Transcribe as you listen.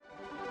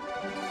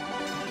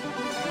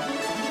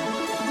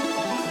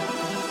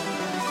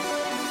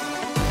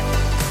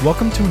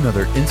Welcome to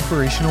another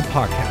inspirational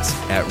podcast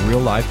at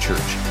Real Life Church.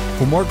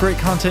 For more great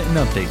content and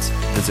updates,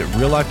 visit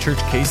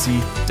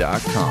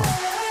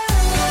reallifechurchkc.com.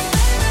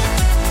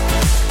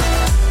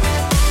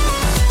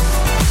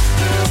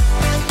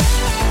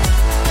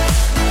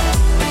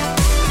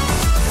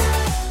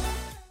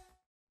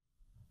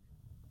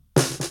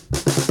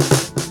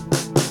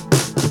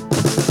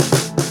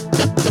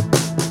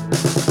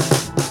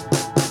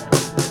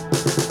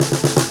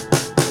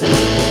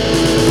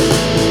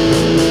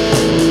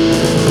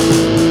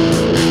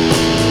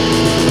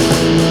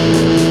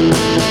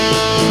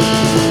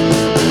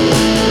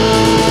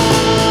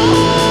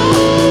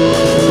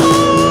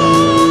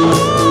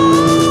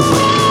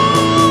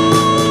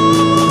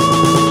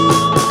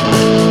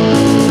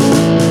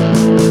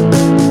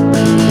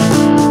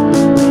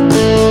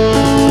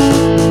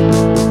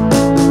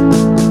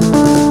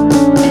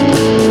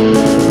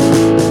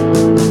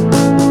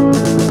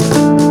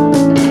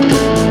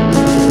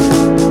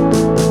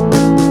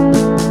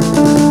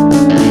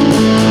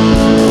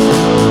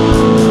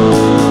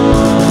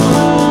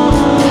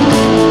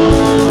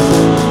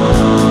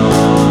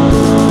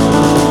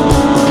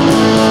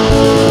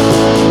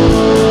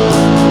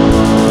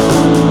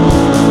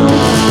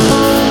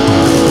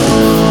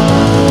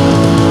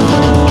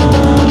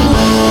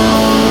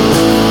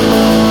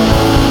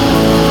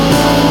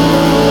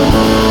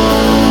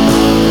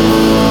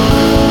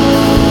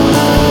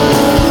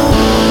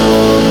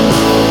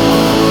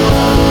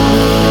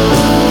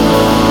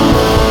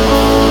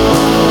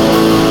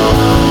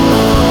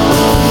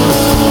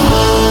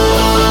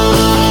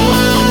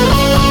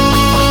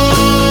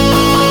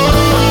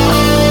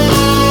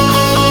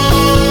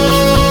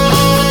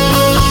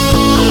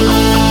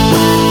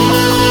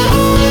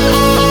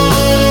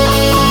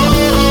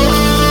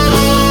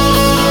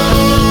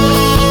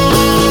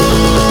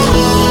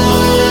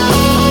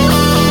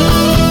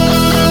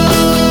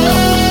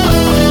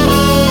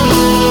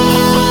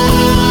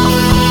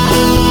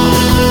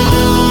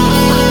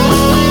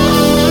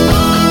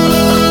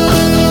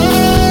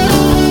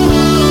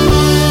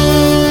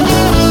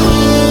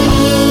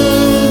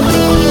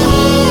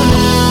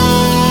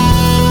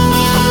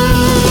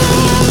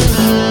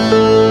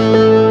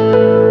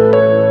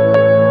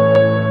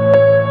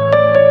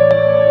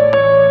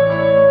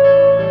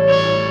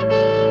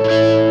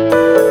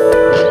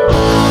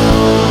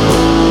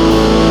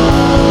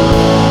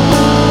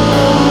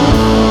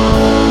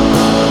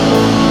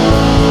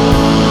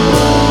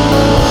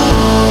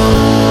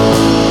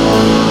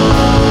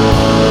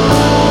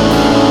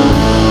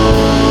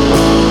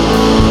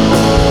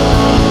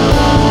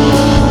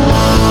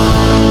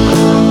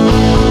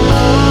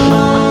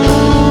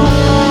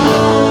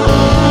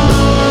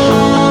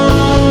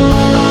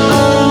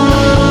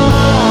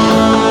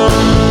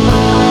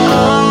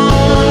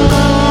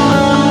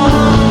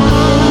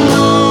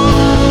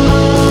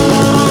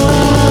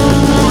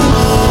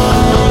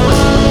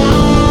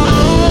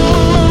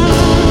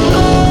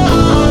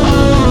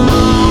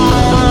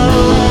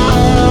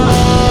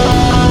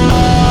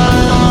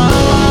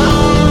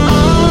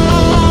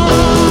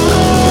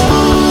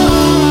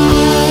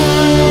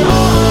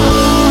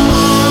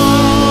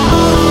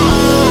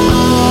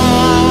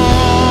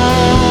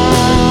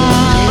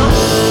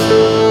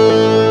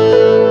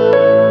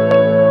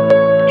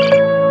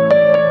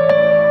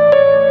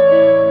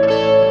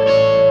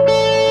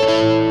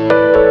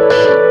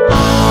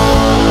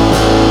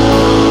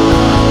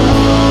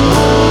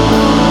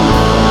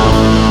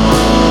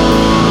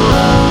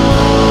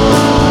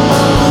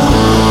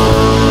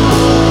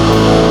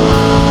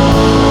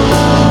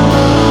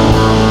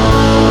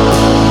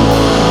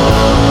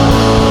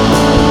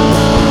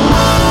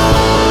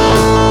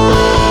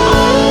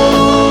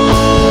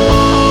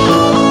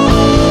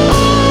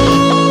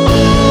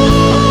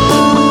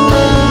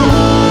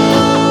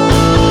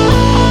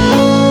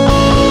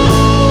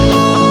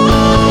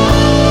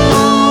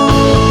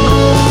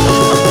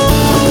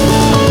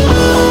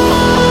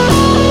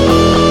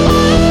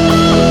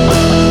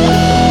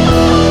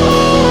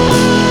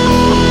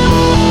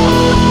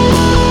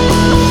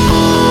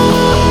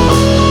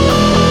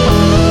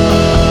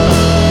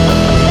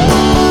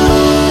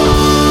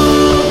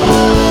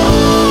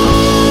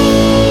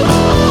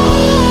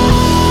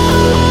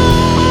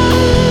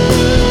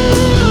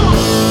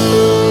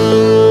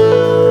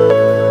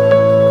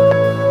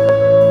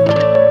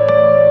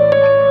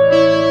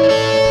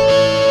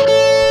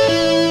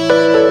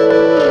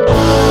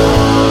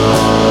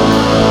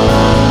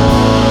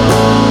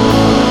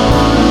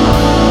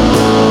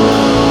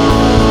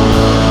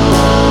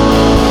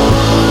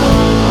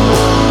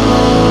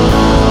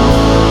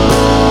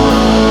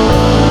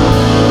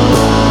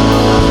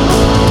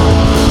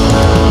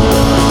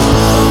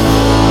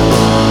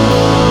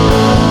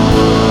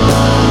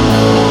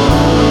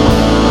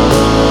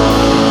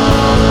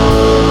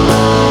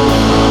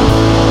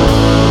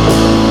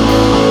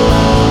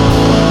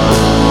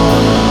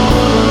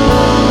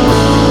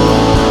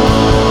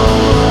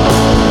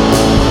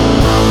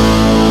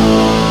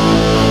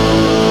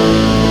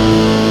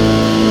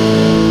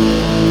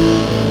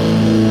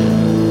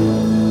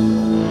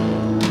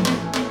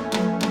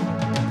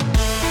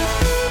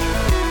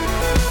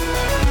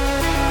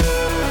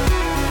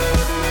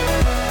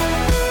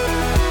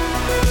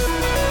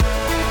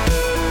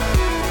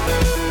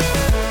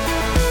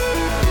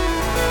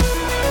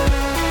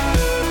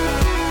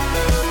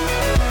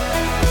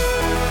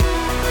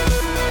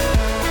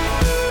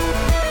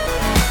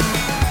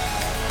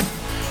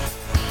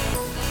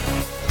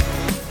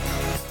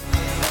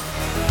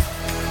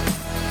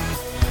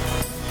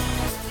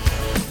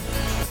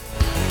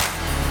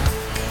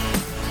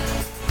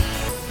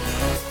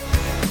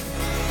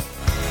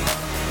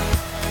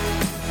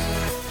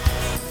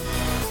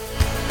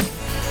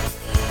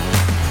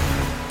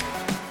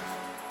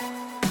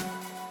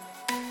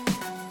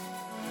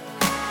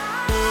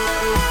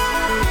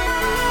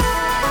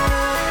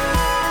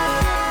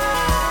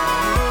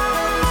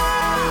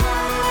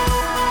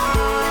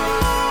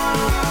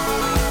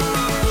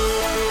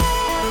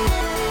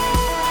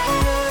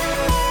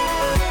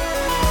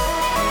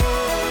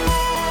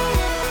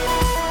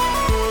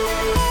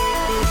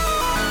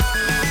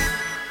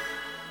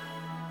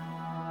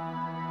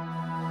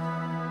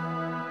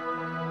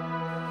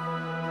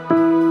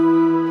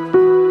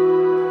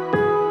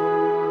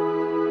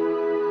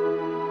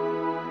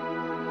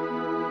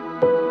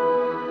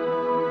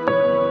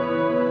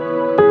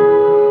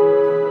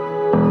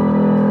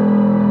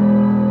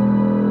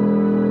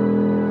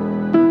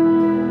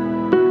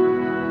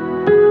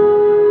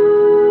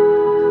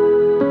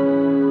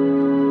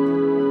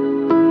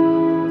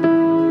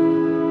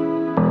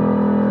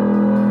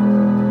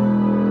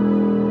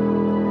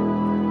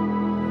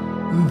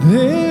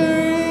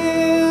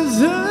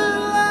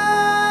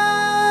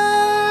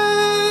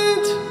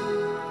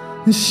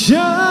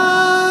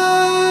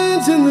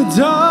 shines in the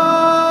darkness.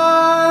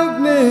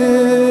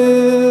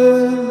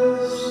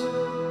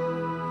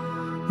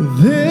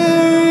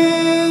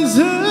 There is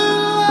a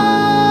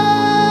light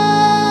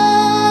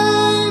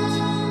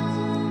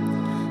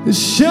that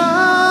shines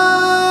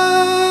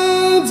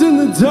in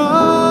the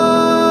darkness.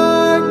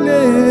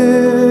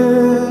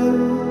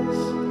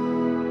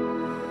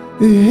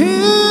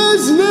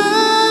 His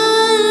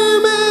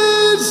name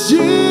is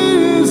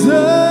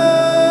Jesus.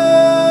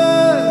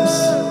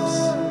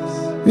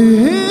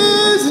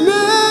 His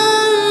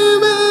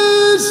name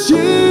is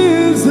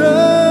Jesus,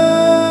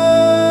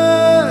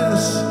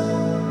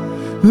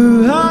 the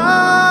light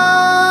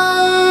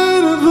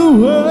of the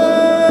world.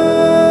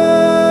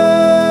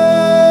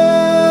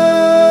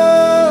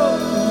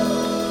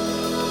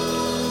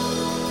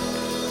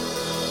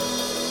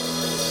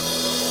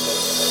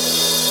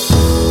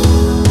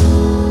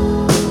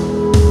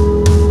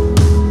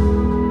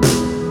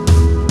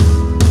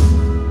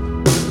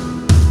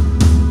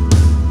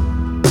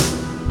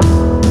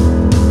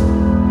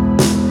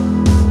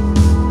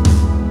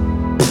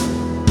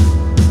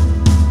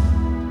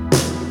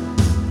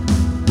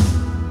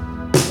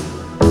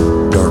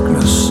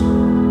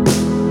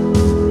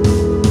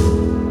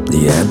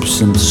 The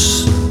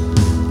absence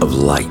of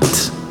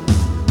light.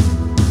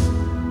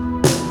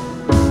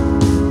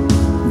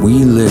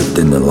 We lived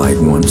in the light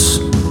once,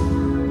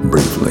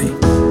 briefly,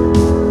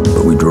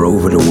 but we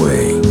drove it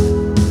away.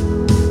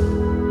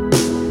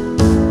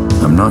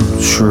 I'm not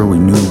sure we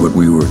knew what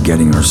we were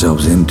getting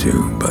ourselves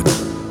into, but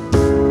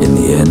in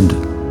the end,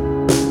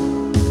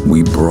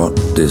 we brought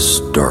this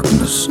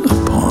darkness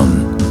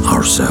upon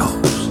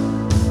ourselves.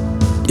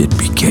 It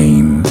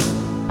became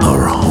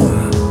our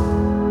home.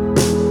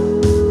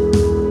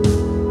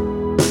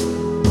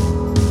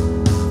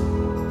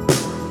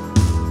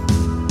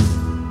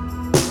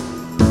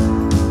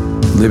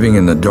 Living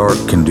in the dark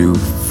can do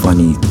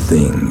funny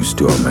things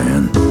to a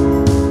man.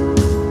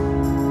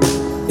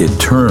 It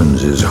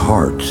turns his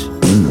heart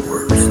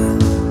inward,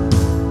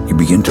 and you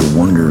begin to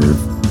wonder if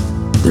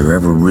there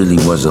ever really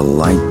was a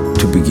light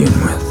to begin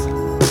with.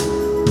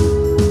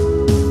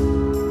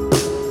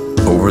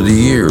 Over the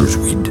years,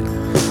 we'd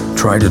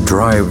try to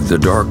drive the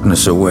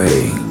darkness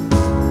away,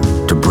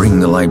 to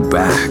bring the light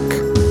back,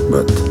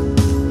 but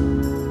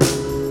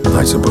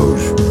I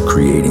suppose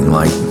creating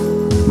light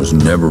was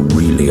never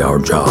really our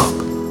job.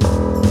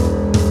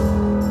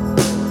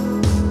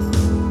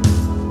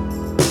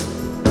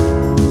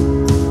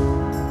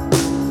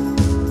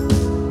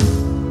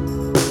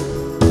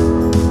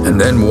 And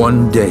then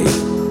one day,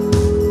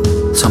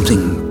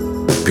 something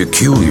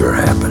peculiar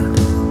happened.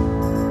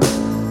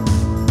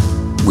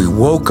 We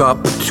woke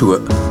up to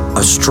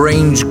a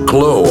strange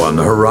glow on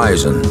the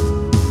horizon,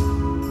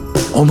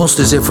 almost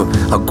as if a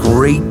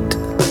great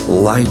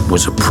light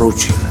was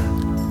approaching.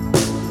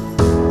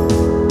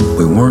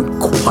 We weren't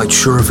quite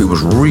sure if it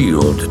was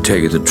real, to tell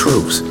you the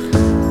truth,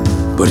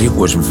 but it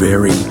was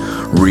very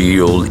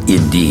real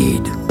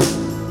indeed.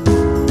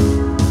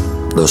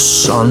 The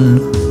sun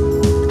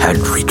had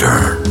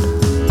returned.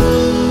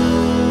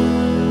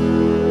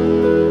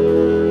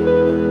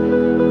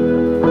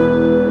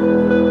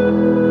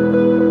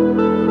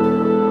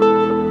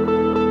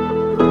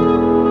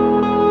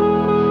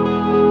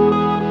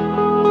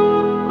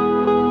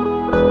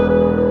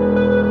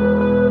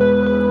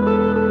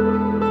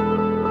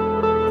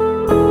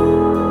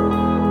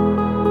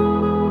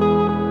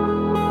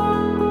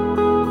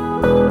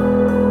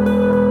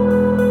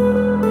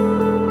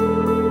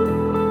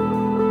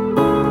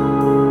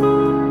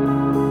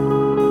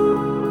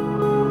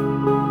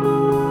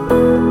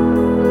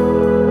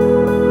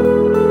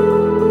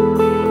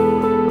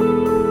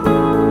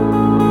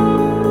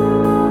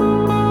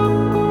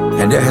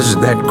 And as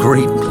that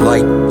great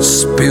light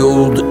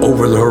spilled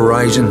over the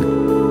horizon,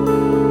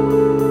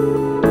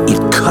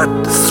 it cut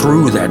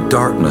through that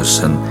darkness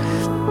and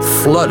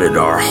flooded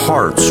our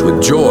hearts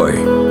with joy.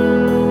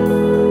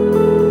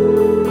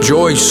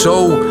 Joy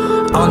so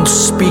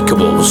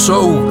unspeakable,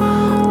 so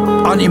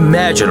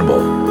unimaginable,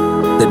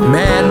 that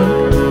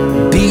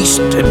man, beast,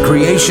 and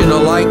creation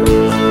alike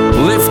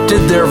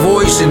lifted their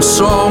voice in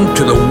song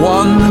to the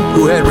one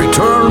who had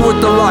returned with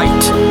the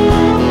light.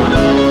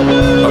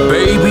 A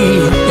baby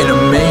in a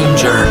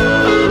manger,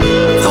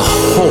 the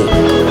hope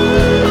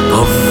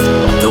of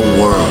the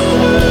world.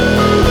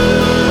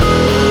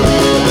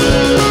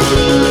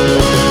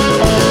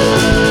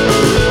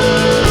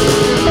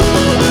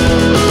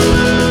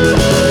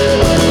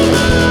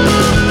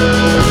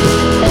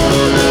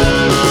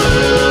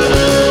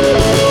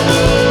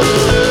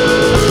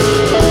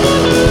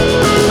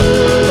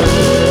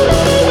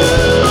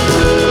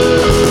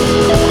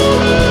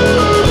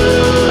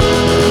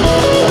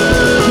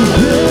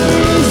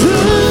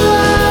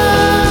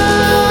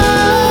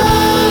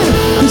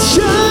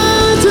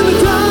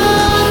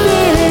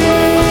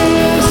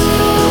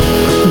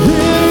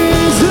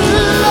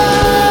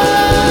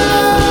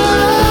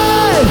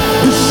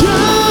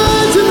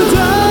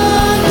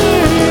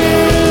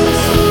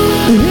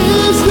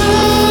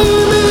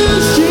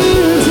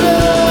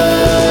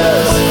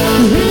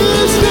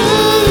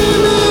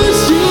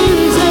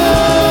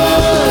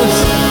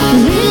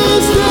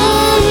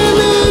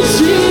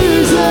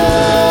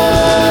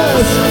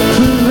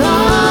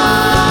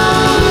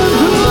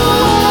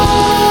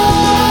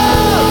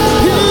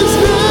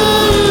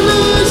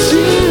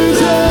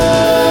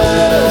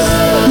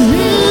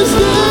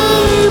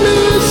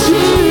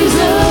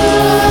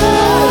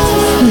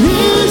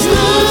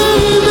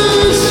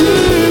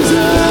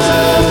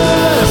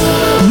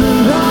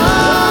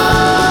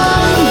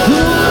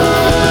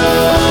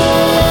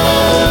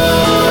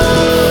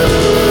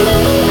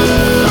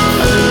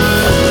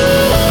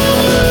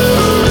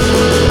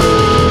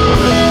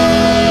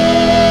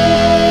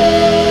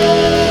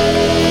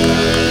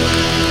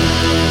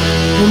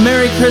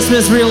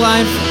 Christmas Real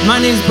Life. My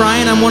name's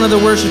Brian. I'm one of the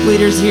worship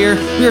leaders here.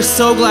 We are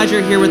so glad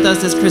you're here with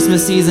us this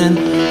Christmas season.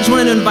 I just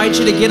wanted to invite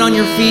you to get on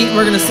your feet.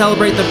 We're going to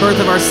celebrate the birth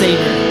of our Savior.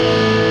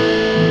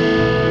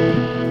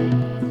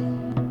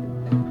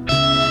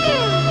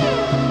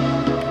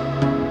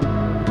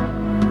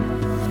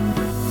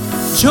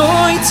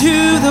 Joy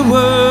to the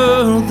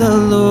world, the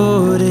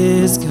Lord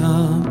is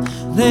come.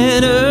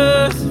 Let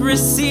earth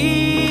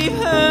receive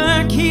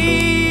her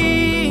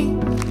King.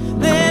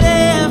 Let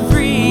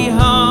every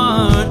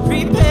heart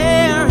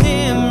prepare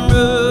him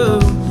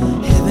room.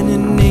 Heaven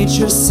and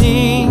nature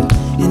sing,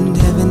 and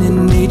heaven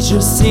and nature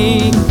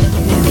sing.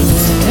 And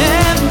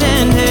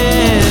heaven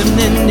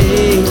and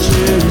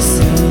nature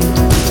sing.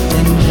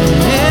 And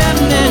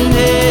heaven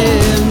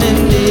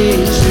and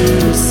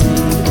nature sing.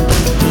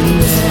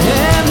 And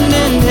heaven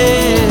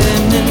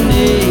and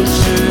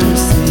nature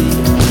sing.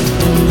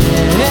 And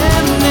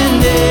heaven and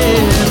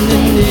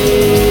nature.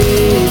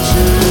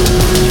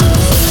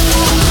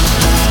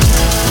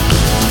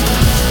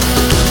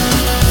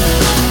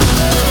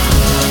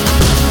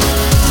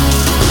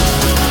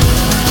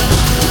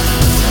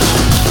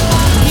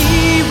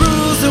 He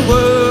rules the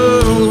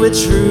world with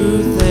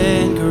truth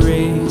and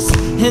grace,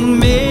 and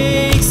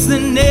makes the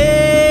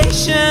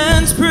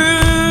nations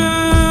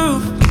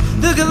prove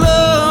the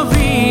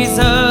glories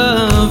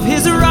of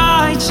his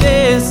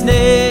righteousness,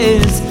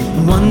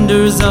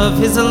 wonders of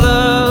his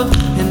love,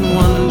 and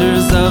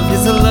wonders of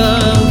his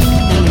love,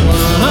 and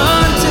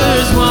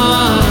wonders,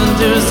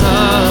 wonders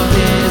of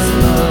his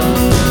love,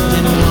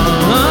 and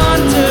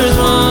wonders,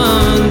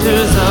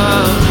 wonders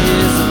of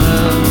his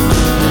love,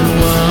 and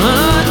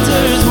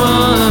wonders,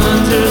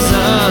 wonders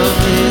of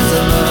his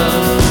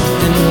love,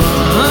 and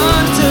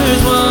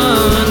wonders,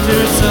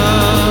 wonders of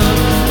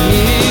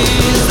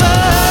his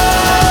love.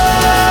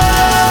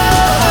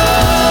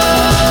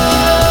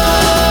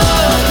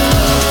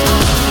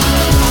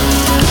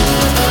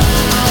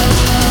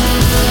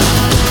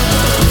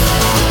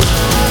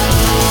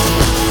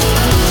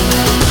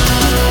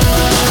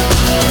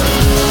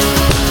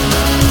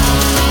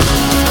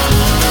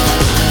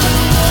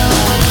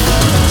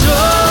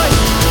 Joy,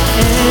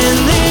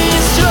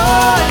 endless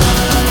joy.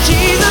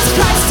 Jesus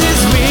Christ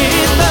is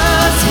with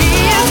us. He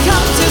has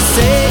come to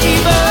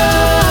save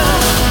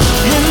us.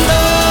 And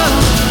love,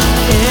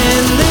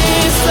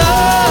 endless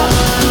love.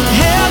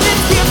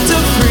 Heaven's gift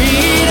of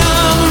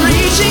freedom,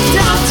 reaching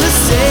down to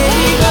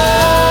save us.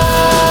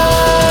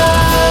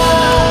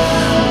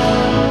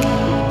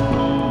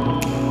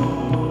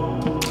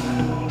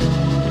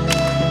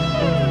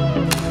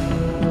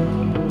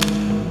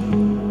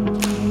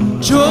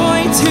 Joy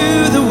to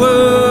the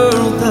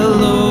world, the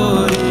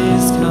Lord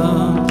is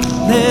come.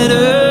 Let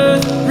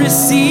earth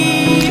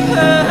receive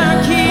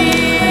her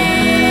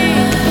King.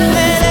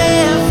 Let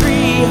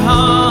every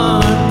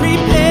heart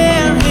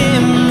prepare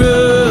him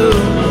room.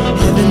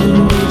 Heaven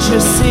and nature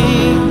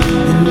sing,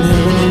 and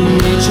heaven and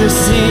nature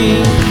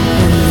sing,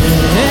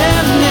 and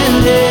heaven and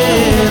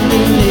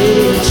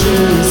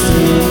nature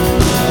sing,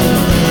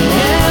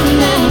 and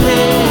heaven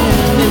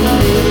and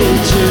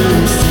nature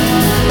sing.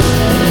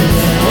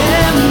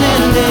 Heaven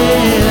and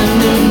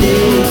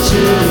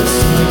nature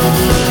sing.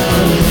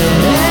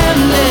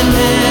 Heaven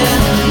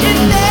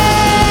and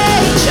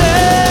nature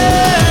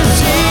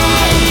sing.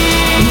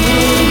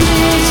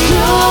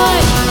 Joy,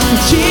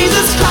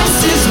 Jesus Christ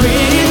is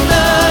with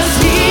us.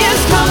 He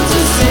has come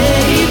to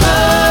save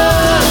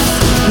us.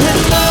 And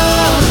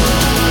love,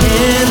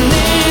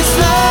 endless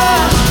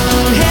love.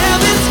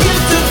 Heaven's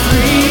gift of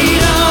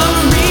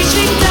freedom,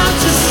 reaching down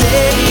to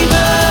save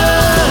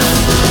us.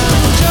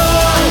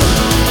 Joy,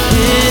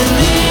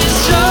 endless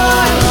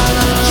joy.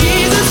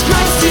 Jesus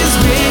Christ is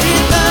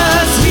with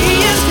us.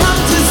 He has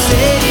come to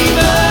save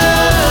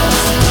us.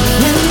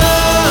 And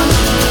love,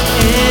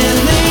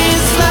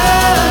 endless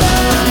love.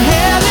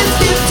 Heaven's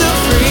gift of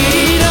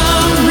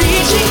freedom,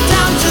 reaching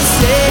down to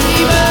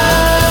save us.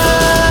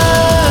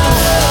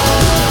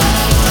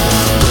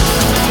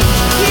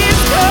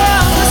 He's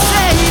come to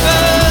save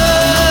us.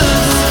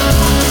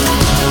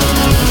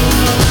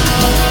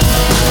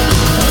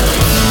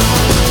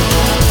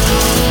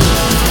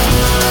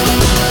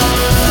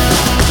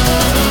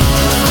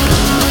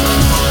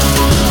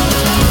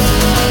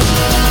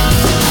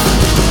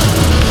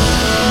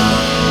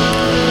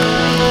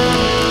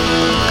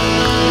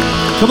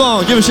 Come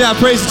on, give a shout,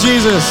 praise to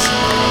Jesus.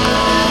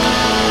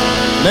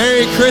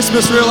 Merry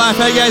Christmas, Real Life.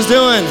 How you guys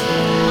doing?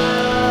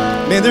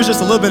 Man, there's just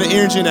a little bit of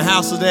energy in the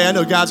house today. I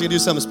know God's gonna do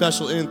something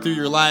special in and through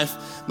your life.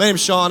 My name's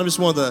Sean. I'm just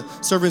one of the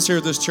servants here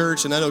at this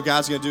church, and I know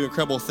God's gonna do an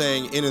incredible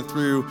thing in and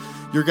through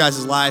your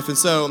guys' life. And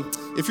so,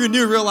 if you're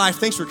new to Real Life,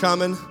 thanks for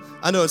coming.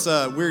 I know it's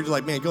weird,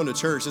 like, man, going to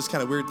church, it's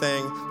kind of a weird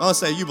thing. I want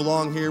to say you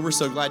belong here. We're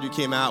so glad you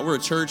came out. We're a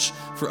church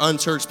for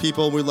unchurched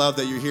people. We love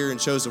that you're here and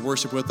chose to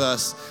worship with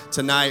us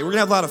tonight. We're going to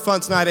have a lot of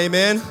fun tonight,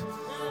 amen?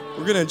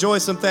 We're going to enjoy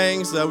some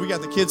things. We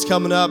got the kids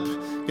coming up. We're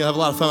going to have a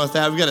lot of fun with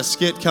that. We got a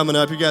skit coming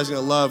up. You guys are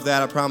going to love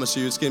that, I promise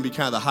you. It's going to be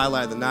kind of the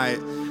highlight of the night.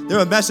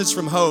 There's a message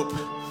from hope,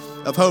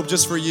 of hope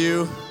just for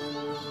you.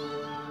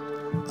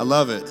 I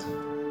love it.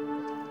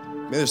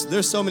 Man,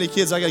 there's so many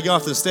kids I got to get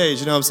off the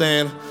stage, you know what I'm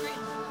saying?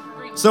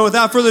 So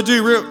without further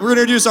ado, we're going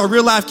to introduce our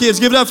real life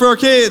kids. Give it up for our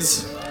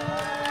kids.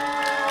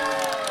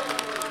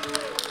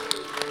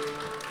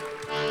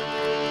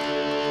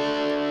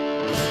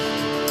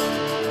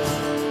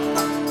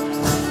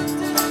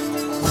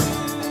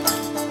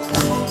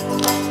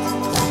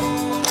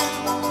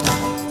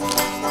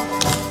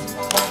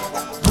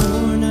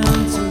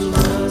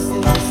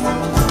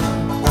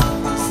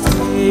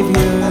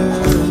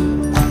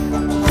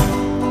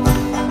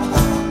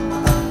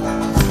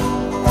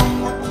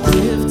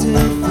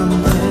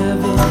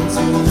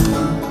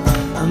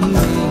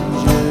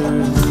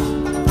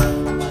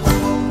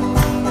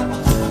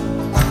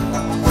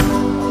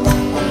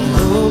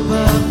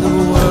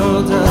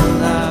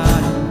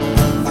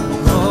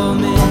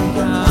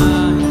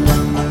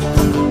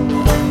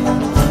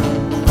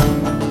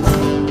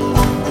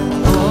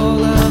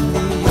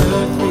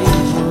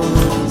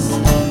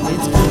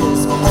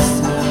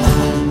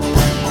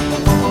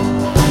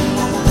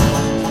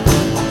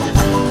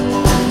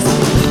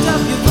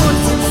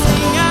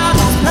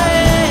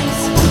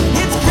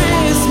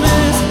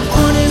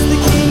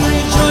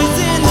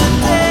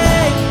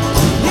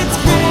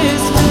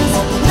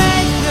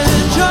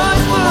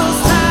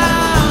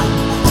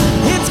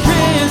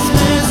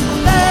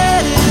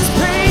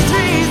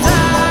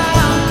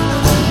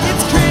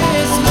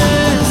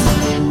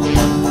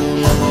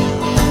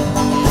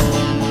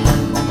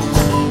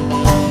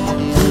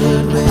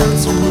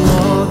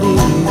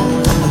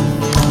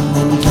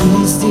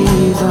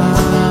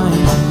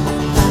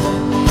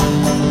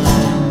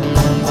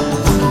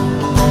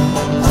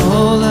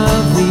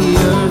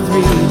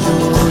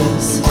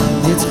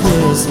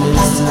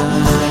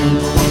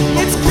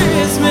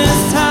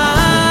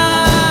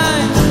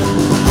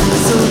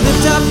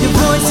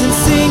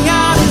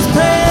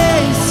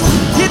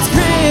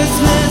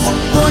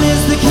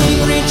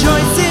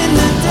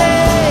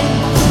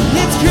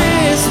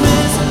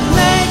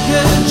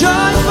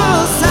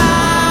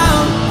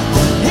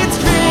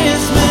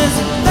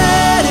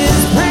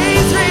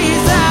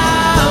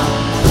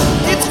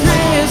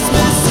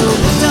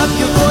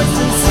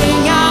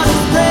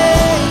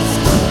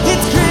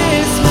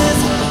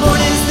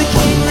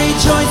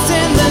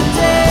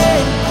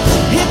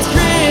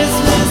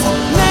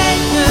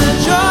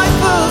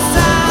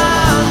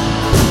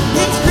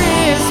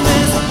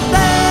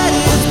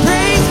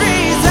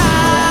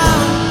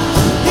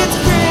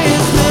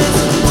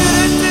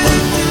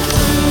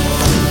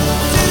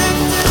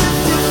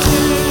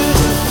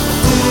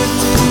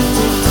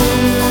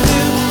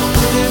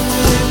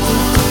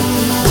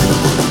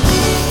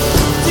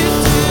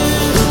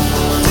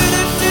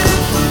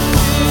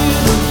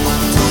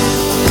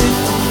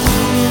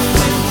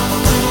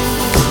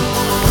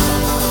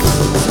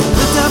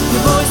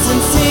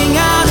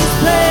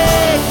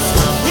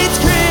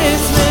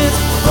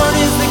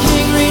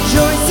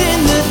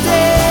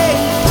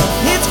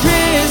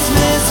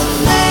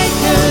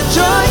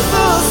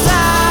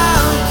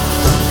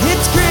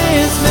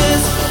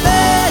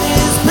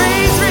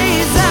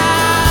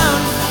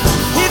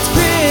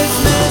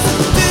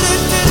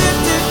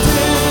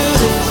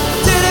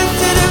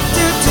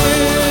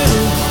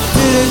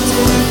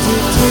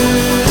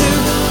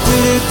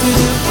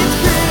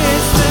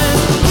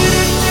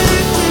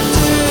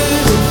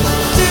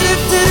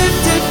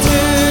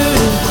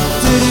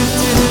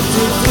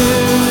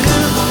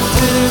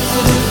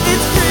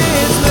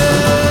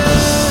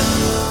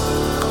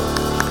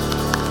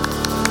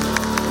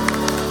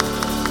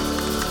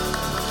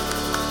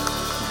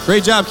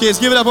 Great job, kids.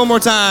 Give it up one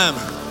more time.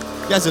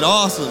 You guys did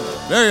awesome.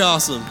 Very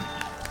awesome.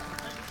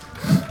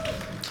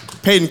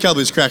 Peyton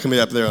Kelby's cracking me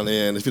up there on the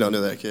end, if you don't know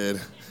that kid.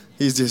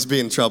 He's just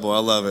being in trouble. I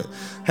love it.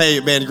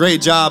 Hey, man,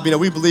 great job. You know,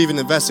 we believe in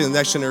investing in the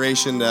next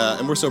generation,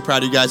 and we're so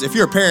proud of you guys. If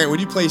you're a parent,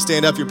 would you please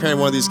stand up? You're parent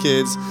one of these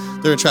kids.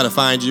 They're going to try to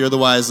find you.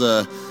 Otherwise,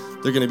 they're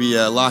going to be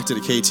locked at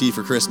a KT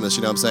for Christmas,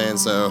 you know what I'm saying?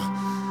 So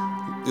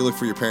you look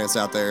for your parents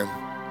out there.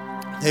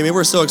 Hey, man,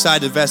 we're so excited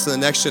to invest in the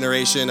next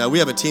generation. We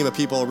have a team of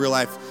people, a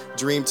real-life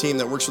dream team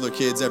that works with their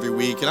kids every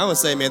week. And I want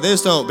to say, man, they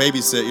just don't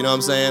babysit, you know what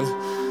I'm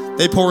saying?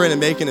 They pour in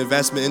and make an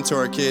investment into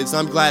our kids. And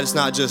I'm glad it's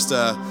not just,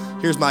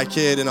 here's my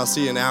kid and I'll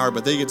see you in an hour,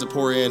 but they get to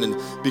pour in and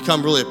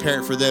become really a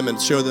parent for them and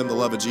show them the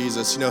love of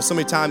Jesus. You know, so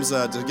many times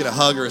to get a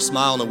hug or a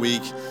smile in a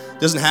week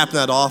doesn't happen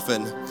that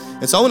often.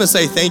 And so I want to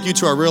say thank you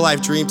to our Real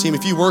Life Dream Team.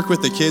 If you work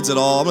with the kids at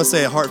all, I'm going to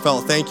say a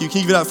heartfelt thank you.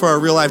 Can you give it up for our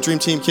Real Life Dream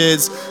Team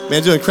kids?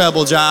 Man, do an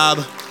incredible job.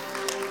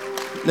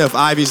 You know, if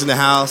Ivy's in the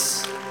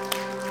house,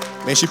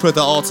 man, she put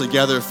that all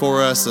together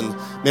for us. And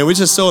man, it's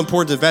just so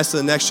important to invest in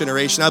the next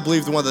generation. I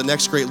believe that one of the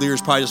next great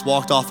leaders probably just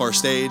walked off our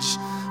stage.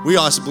 We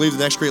also believe the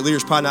next great leader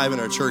is probably not even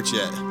in our church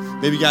yet.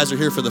 Maybe you guys are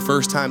here for the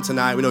first time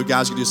tonight. We know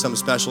God's gonna do something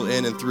special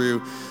in and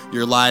through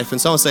your life.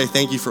 And so I want to say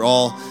thank you for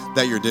all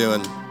that you're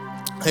doing.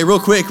 Hey, real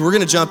quick, we're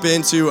gonna jump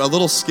into a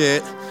little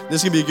skit.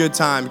 This is gonna be a good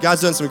time.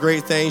 God's done some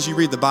great things. You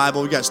read the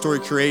Bible, we got story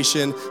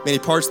creation. Man, he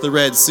parts the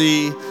Red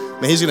Sea.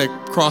 Man, he's gonna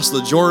cross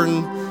the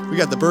Jordan. we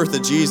got the birth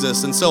of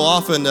Jesus. And so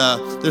often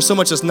there's so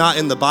much that's not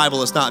in the Bible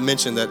that's not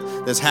mentioned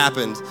that's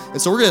happened.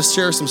 And so we're going to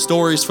share some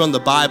stories from the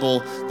Bible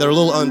that are a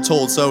little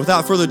untold. So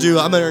without further ado,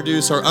 I'm going to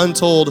introduce our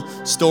untold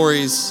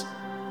stories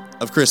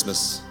of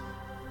Christmas.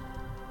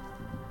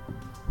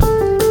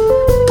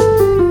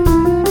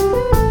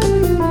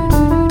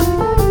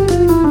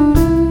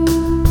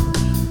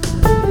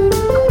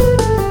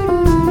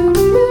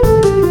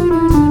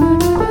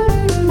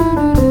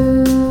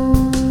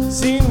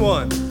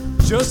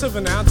 Joseph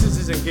announces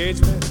his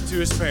engagement to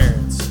his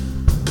parents.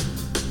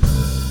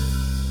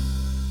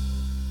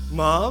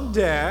 Mom,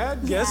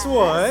 Dad, guess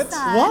what?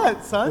 Son.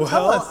 What, son?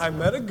 Tell Well, us. I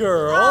met a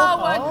girl. Oh,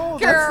 what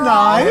girl?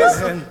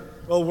 That's nice. And,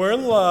 well, we're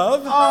in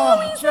love.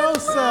 Oh,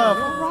 Joseph,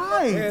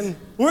 right. And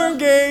we're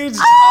engaged.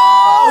 Look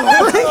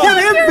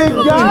at him,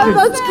 big guy.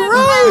 That's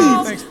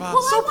great. Thanks, Pop.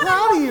 Well, So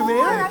proud of you, man.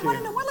 I want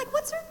to know more. Like,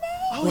 what's her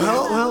name?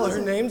 Well,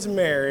 her name's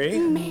Mary.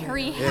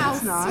 Mary. How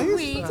nice.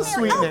 sweet. That's a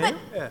Mary. sweet Oh, name.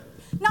 but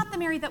not the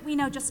Mary that we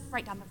know just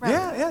right down the road.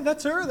 Yeah,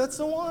 that's her. That's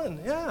the one.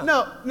 Yeah.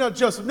 No,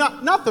 Joseph,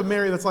 not the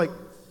Mary that's like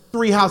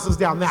 3 houses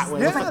down that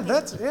way.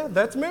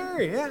 That's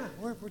Mary. Yeah,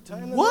 we're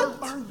tying the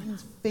What knots. are you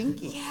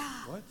thinking? Yeah.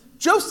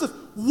 Joseph,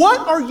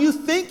 what are you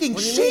thinking?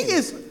 What do you She mean?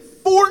 is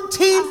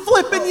 14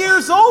 flipping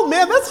years old,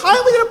 man. That's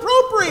highly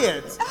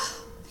inappropriate.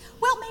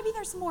 Well, maybe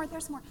there's more.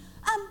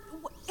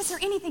 Is there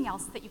anything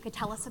else that you could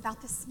tell us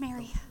about this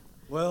Mary?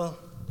 Well,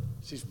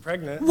 she's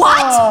pregnant. What?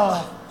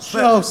 Oh,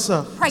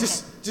 Joseph.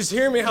 Pregnant. Just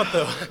hear me out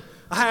though.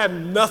 I had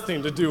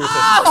nothing to do with it.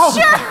 Oh,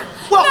 sure.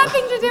 Well,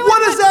 Nothing to do with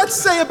what it. does that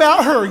say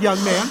about her,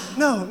 young man?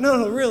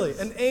 No, really.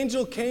 An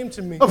angel came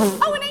to me.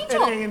 Oh, an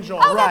angel. An angel,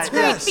 Oh, that's right.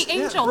 great. Yes, The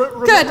yeah. angel.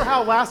 Remember Good.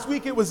 how last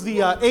week it was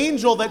the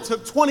angel that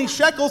took 20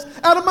 shekels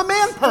out of my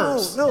man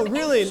purse? No,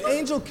 really. An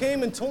angel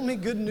came and told me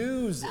good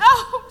news.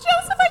 Oh,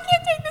 Joseph, I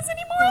can't take this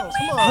anymore. I'm come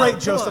leaving. on. Great,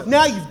 Joseph.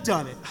 Now you've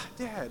done it.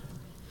 Dad.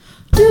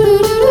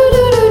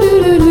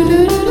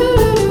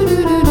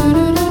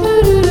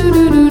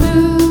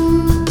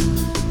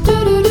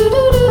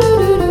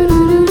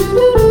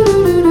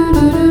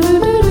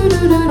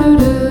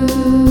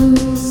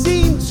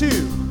 Scene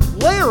 2.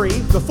 Larry,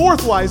 the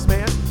fourth wise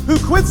man, who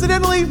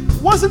coincidentally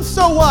wasn't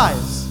so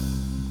wise.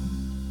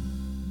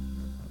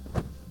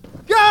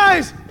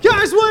 Guys,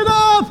 wait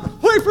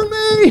up! Wait for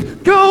me!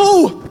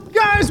 Go!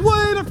 Guys,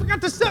 wait! I forgot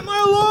to set my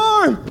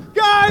alarm!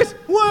 Guys,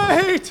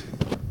 wait!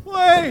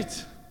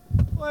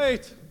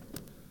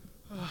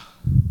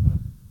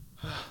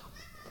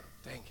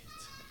 Dang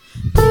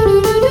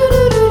it.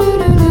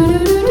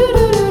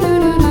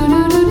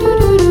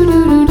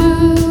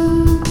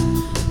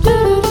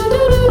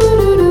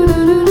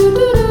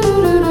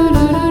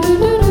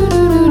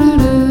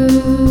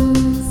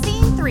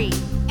 Scene 3.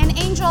 An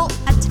angel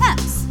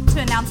attempts to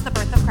announce the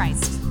birth of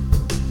Christ.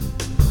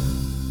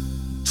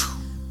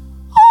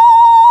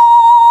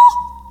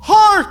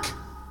 Hark!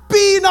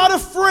 Be not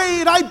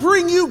afraid, I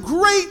bring you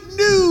great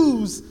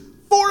news.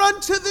 For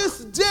unto this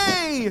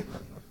day,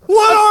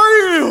 What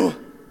are you?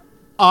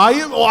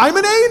 I'm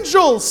an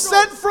angel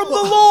sent from the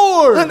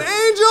Lord. An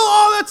angel?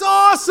 Oh, that's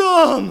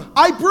awesome!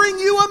 I bring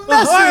you a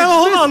message. Hey,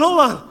 hold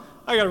on.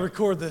 I gotta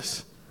record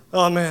this.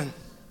 Oh, man.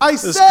 I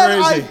This is said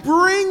I crazy.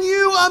 bring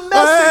you a Hey,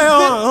 message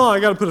hold that on. I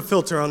gotta put a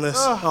filter on this.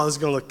 Oh, this is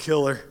gonna look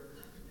killer.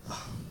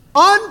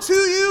 unto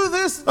you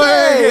this day.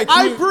 Hey,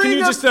 I bring can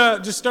you a,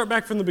 just start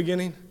back from the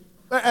beginning?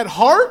 at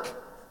hark?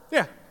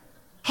 Yeah.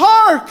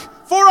 Hark!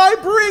 For I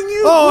bring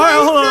you Oh, great hey,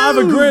 hold on. I have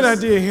a news. great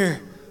idea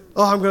here.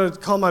 Oh, I'm going to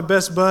call my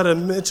best bud,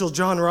 Mitchell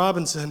John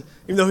Robinson,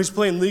 even though he's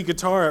playing lead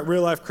guitar at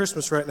Real Life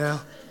Christmas right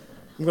now.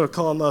 I'm going to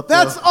call him up.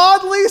 That's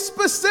oddly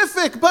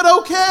specific, but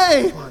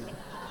okay.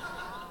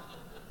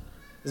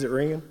 Is it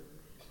ringing?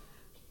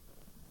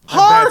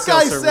 Hark, cell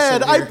I service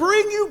said, over I here.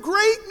 bring you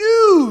great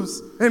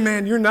news. Hey,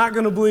 man, you're not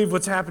going to believe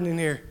what's happening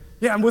here.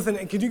 Yeah, I'm with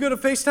Can you go to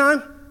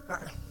FaceTime?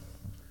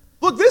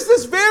 Look, this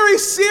is very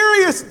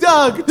serious,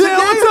 Doug. Today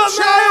what's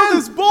a up, child man?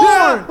 is born.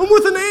 Yeah, I'm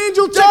with an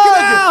angel. Check Doug,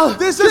 it out.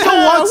 this is Yeah,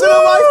 a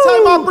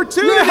once-in-a-lifetime woo!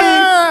 opportunity.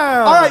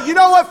 Yeah. All right, you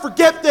know what?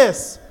 Forget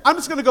this. I'm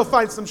just going to go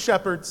find some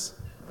shepherds.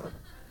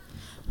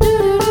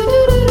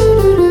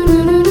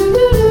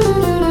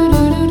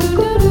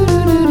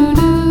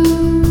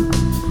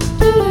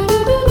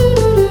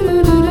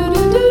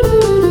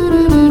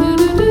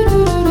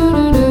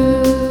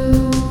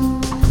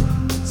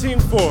 Scene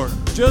 4.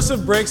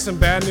 Joseph breaks some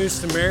bad news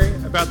to Mary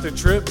about their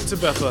trip to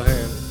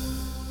Bethlehem.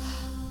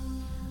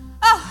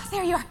 Oh,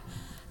 there you are.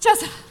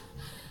 Joseph.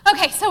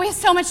 Okay, so we have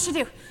so much to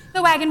do.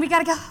 The wagon, we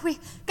gotta go. We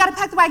gotta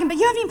pack the wagon, but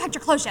you haven't even packed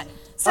your clothes yet.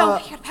 So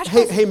you gotta pack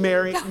your clothes. Hey,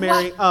 Mary, Yeah,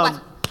 Mary.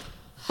 what?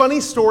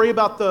 Funny story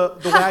about the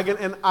wagon,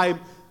 and I'm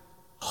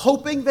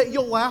hoping that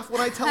you'll laugh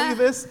when I tell you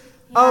this.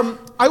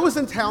 I was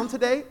in town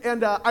today,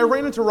 and I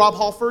ran into Rob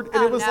Halford, and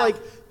Oh, it was no. like,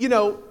 you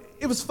know,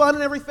 it was fun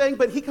and everything,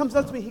 but he comes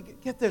up to me,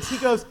 get this, he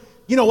goes,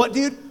 you know what,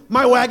 dude?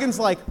 My wagon's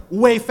like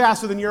way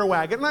faster than your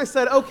wagon. And I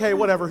said, okay,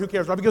 whatever, who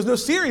cares, Rob? He goes, no,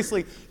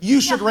 seriously,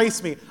 you should Yeah.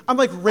 race me. I'm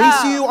like, race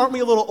Oh. you? Aren't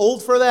we a little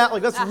old for that?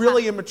 Like, that's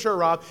really immature,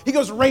 Rob. He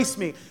goes, race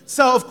me.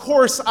 So, of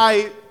course,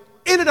 I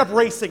ended up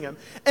racing him.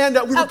 And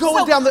we were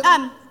going down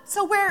the...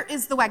 So where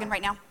is the wagon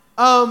right now?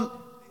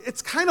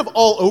 It's kind of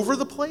all over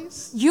the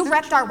place. You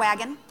wrecked our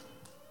wagon.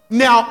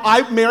 Now,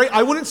 Mary,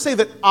 I wouldn't say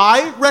that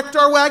I wrecked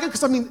our wagon,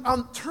 because, I mean,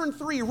 on turn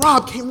 3,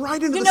 Rob came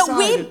right into the side.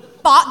 We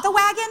bought the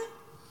wagon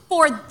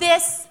for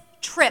this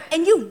trip,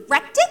 and you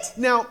wrecked it?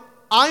 Now,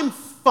 I'm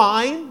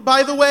fine,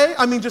 by the way.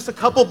 I mean, just a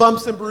couple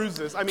bumps and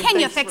bruises. I mean, Can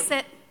you fix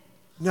it?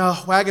 No,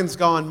 wagon's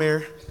gone,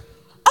 Mary.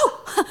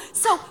 Oh,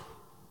 so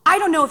I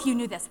don't know if you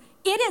knew this.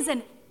 It is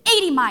an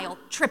 80-mile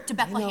trip to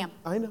Bethlehem.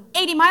 I know.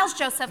 80 miles,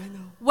 Joseph. I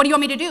know. What do you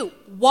want me to do?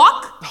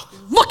 Walk? Oh.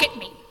 Look at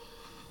me.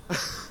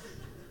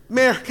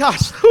 Mary,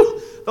 gosh,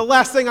 the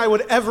last thing I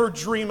would ever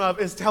dream of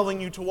is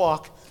telling you to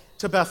walk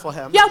to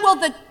Bethlehem. Yeah, well,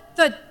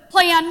 the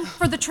plan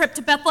for the trip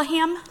to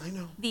Bethlehem, I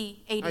know. The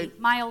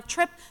 80-mile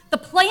trip, the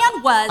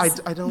plan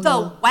was I don't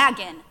know.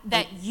 wagon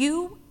that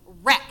you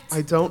wrecked.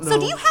 I don't know. So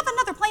do you have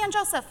another plan,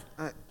 Joseph?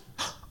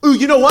 Ooh,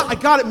 you know what? I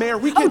got it, Mayor.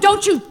 We can... Oh,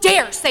 don't you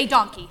dare say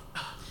donkey.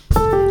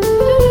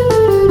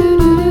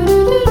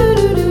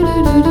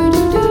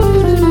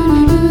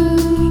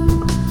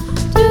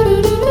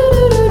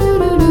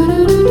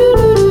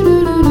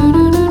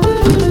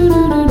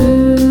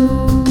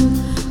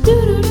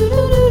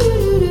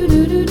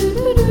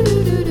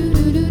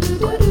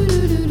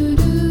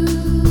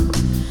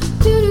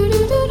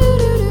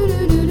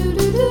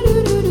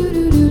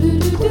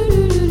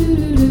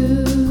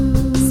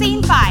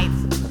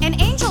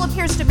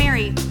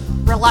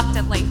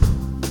 Reluctantly.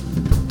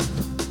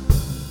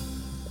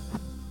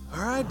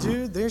 All right,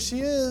 dude, there she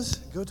is.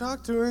 Go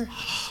talk to her.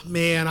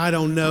 Man, I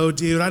don't know,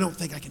 dude. I don't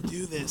think I can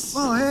do this.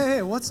 Oh,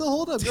 hey, what's the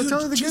holdup? Go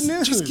tell her the good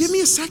news. Just give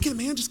me a second,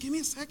 man. Just give me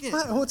a second.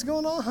 What's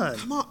going on?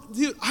 Come on,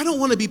 dude. I don't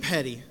want to be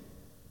petty.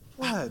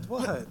 What?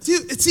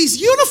 Dude, it's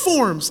these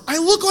uniforms. I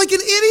look like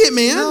an idiot,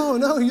 man.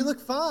 No, you look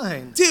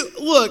fine. Dude,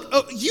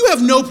 look, you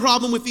have no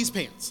problem with these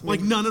pants.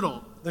 Like, none at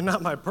all. They're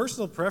not my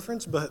personal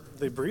preference, but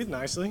they breathe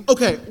nicely.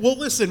 Okay, well,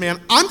 listen, man.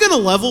 I'm going to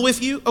level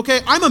with you, okay?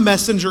 I'm a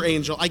messenger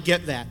angel. I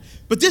get that.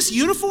 But this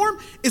uniform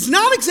is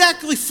not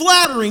exactly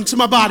flattering to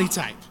my body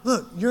type.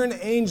 Look, you're an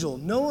angel.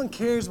 No one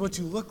cares what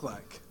you look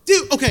like.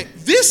 Dude, okay,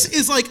 this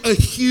is like a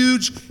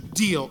huge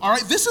deal, all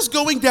right? This is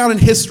going down in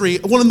history,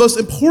 one of the most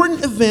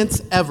important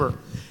events ever.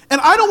 And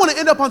I don't want to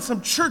end up on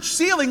some church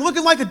ceiling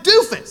looking like a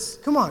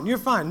doofus. Come on, you're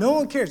fine. No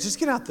one cares. Just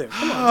get out there.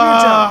 Come on, do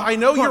your job. I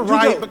know you're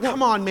right, but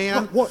come on,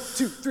 man. 1,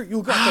 2, 3,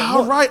 you got that.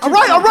 All right.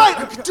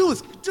 I can do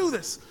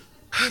this.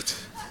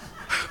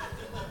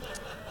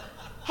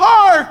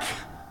 Hark!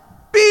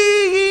 Be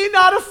ye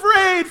not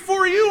afraid,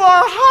 for you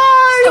are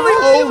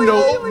highly...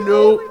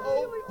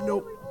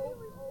 No.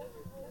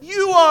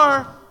 You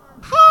are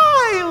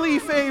highly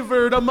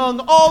favored among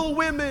all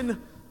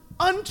women.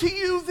 Unto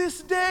you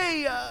this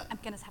day. I'm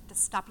gonna have to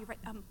stop you right.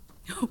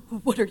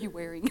 What are you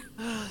wearing?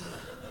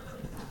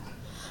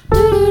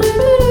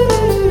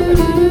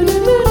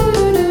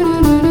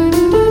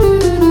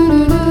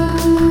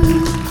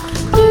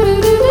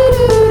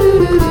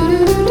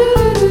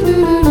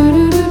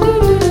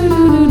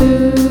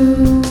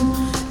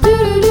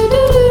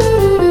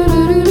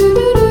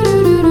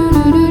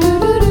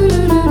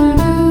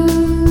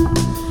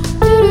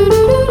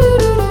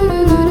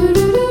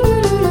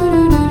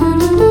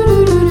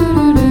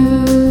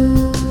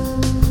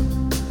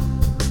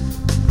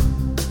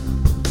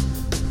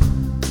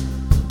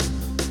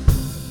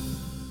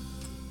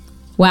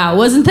 Wow,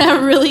 wasn't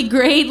that really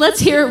great? Let's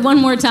hear it one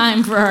more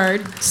time for our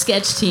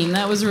sketch team.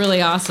 That was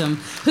really awesome.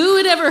 Who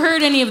had ever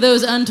heard any of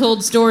those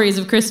untold stories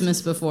of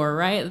Christmas before,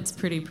 right? That's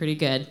pretty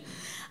good.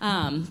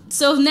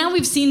 So now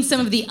we've seen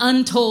some of the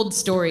untold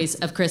stories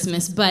of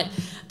Christmas, but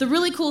the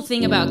really cool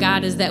thing about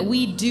God is that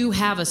we do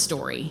have a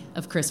story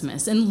of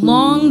Christmas. And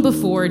long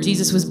before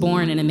Jesus was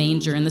born in a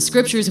manger, in the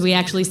scriptures we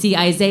actually see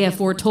Isaiah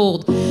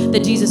foretold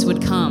that Jesus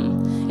would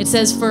come. It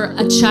says, "For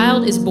a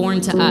child is born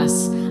to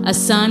us, a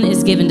son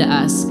is given to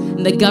us,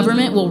 and the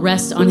government will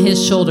rest on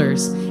his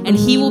shoulders, and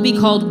he will be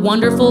called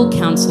Wonderful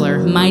Counselor,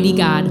 Mighty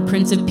God,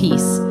 Prince of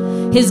Peace.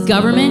 His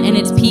government and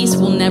its peace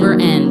will never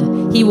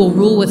end. He will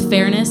rule with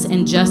fairness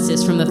and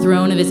justice from the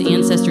throne of his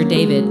ancestor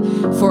David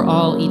for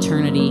all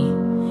eternity."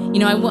 You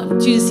know, I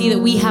want you to see that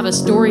we have a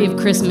story of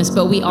Christmas,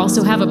 but we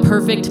also have a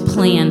perfect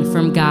plan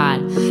from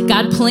God.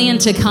 God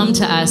planned to come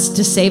to us,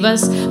 to save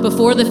us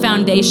before the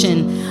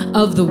foundation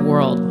of the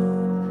world.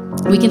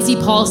 We can see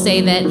Paul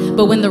say that,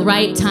 "But when the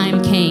right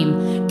time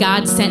came,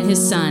 God sent his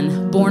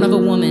son, born of a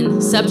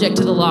woman, subject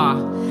to the law.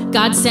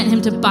 God sent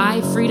him to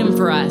buy freedom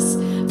for us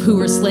who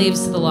were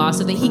slaves to the law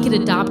so that he could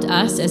adopt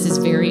us as his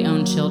very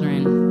own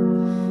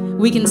children."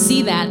 We can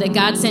see that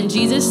God sent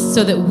Jesus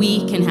so that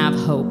we can have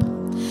hope.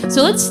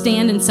 So let's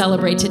stand and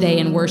celebrate today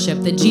and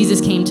worship that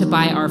Jesus came to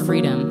buy our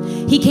freedom.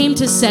 He came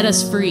to set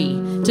us free,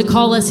 to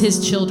call us his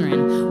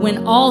children.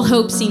 When all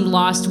hope seemed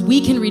lost, we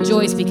can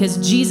rejoice because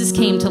Jesus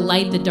came to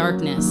light the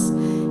darkness.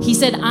 He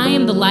said, "I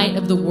am the light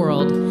of the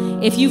world.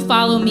 If you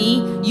follow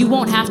me, you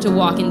won't have to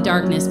walk in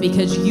darkness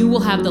because you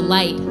will have the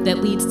light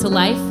that leads to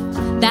life."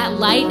 That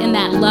light and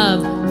that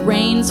love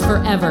reigns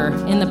forever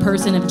in the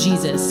person of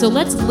Jesus. So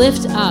let's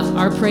lift up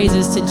our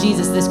praises to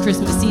Jesus this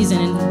Christmas season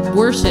and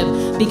worship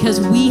because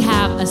we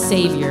have a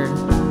Savior.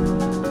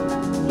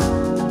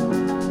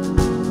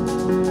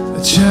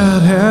 A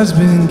child has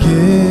been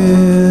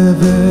given,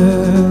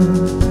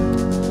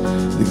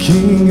 the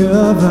King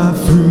of our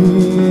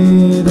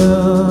freedom.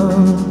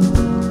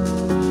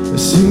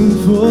 Sing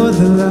for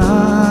the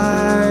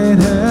light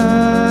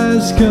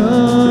has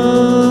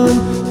come.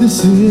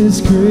 This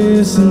is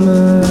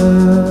Christmas.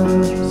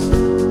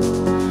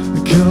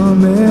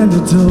 Come and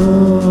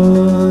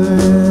adore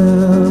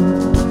Him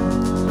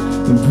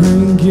and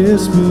bring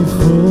gifts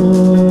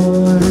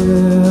before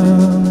Him.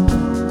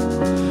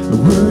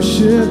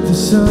 Worship the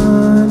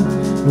Son,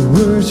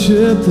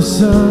 worship the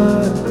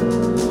Son.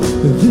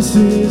 This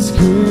is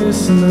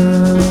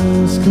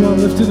Christmas. Come on,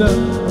 lift it up.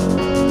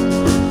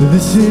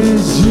 This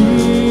is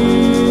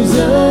Jesus,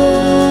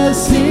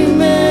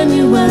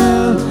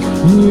 Emmanuel,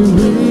 here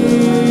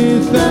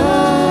with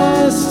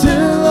us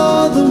till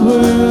all the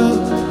world.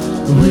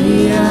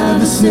 We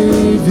have a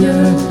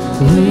Savior,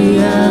 we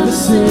have a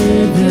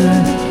Savior.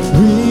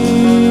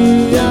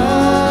 We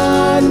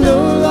are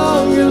no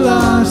longer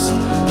lost,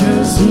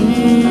 'cause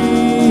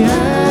He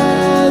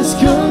has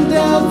come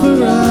down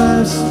for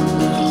us.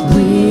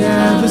 We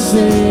have a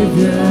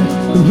Savior,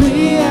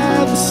 we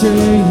have a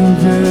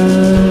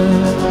Savior.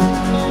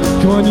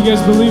 Come on, you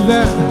guys believe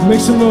that?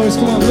 Make some noise,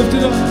 come on, lift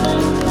it up.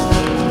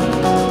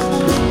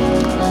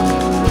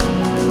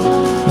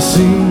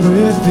 Sing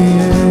with the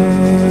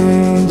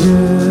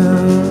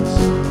angels,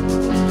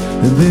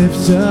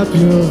 lift up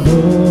your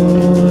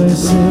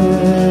voices,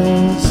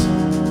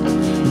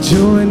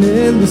 join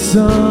in the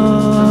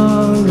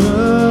song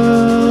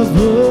of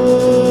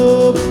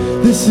hope.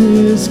 This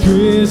is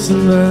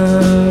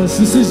Christmas,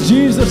 this is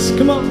Jesus,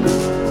 come on.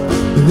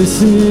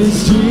 This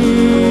is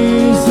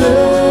Jesus,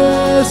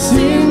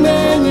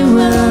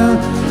 Emmanuel,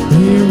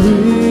 here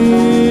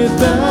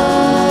with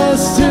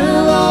us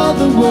till all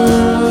the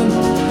world.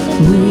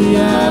 We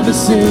have a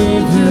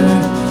Savior,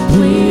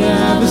 we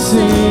have a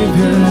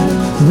Savior.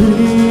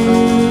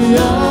 We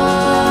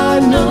are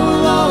no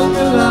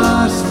longer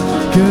lost,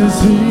 'cause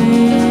He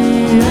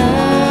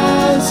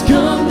has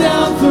come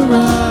down for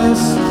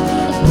us.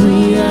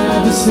 We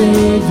have a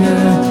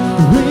Savior,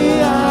 we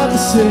have a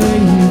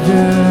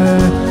Savior.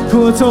 Come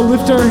on, let's all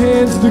lift our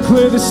hands and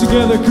declare this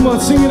together. Come on,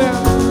 sing it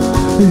out.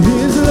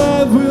 His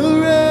love will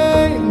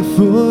reign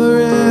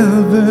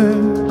forever.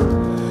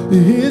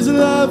 His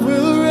love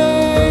will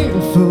reign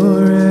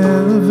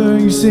forever.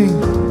 You sing.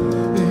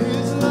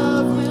 His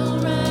love will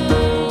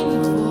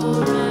reign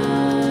forever.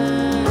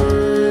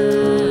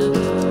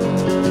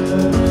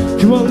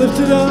 Come on, lift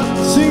it up,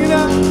 sing it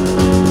out.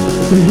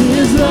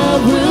 His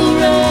love will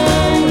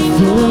reign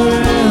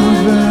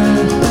forever.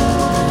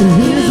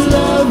 His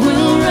love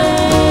will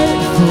reign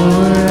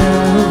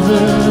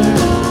forever.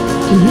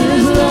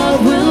 His love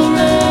will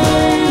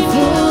reign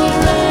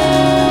forever.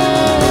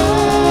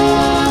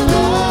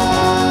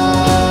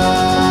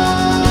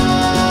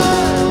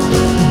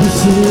 This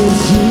is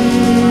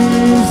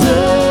Jesus,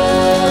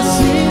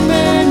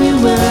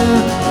 Emmanuel,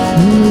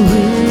 who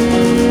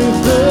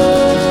with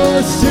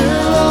us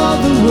till all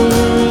the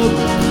world.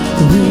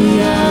 We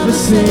have a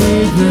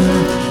Savior,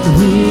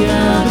 we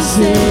have a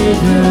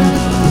Savior.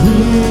 We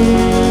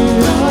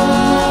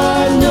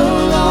are no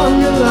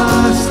longer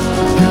lost,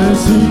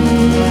 'cause He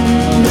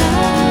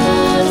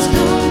has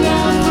come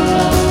down for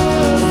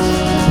us.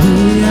 We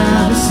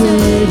have a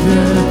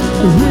Savior,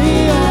 we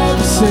have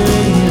a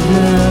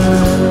Savior.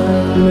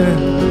 Amen.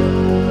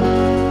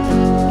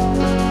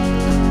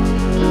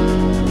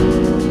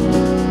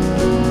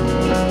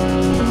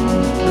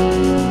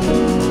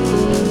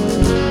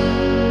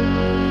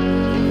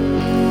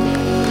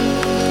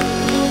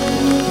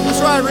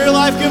 Real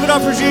life, give it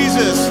up for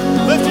Jesus.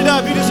 Lift it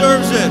up, He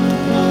deserves it.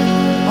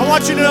 I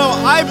want you to know,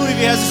 I believe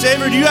He has a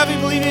Savior. Do you have to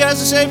believe He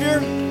has a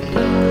Savior?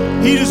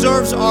 He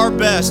deserves our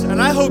best. And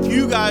I hope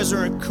you guys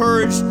are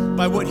encouraged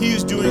by what He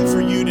is doing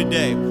for you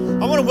today.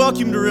 I want to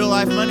welcome you to Real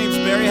Life. My name's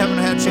Barry. I haven't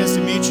had a chance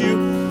to meet you.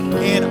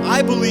 And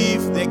I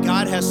believe that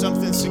God has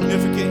something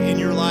significant in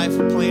your life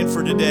planned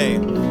for today.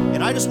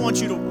 And I just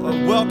want you to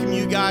welcome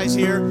you guys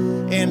here.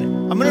 And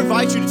I'm going to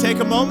invite you to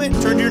take a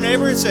moment, turn to your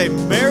neighbor and say,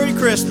 Merry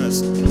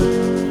Christmas.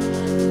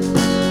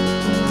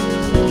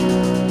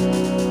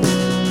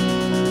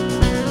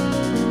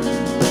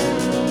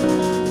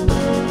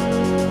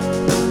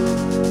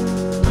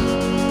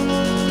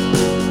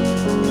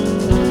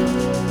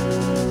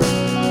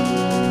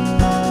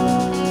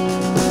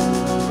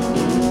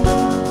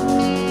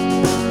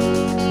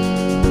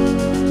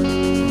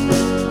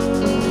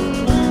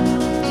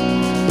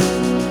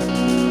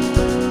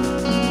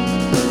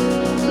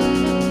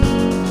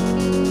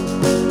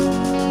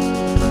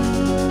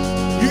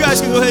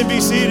 Go ahead and be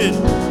seated.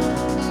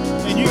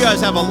 And you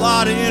guys have a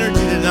lot of energy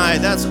tonight.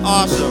 That's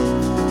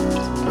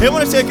awesome. Hey, I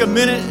want to take a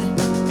minute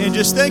and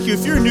just thank you.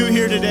 If you're new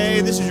here today,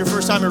 this is your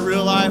first time at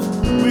Real Life,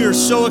 we are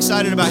so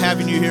excited about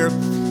having you here.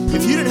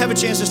 If you didn't have a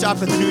chance to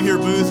stop at the New Here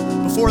booth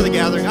before the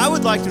gathering, I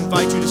would like to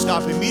invite you to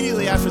stop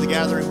immediately after the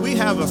gathering. We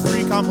have a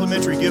free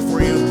complimentary gift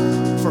for you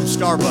from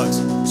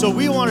Starbucks. So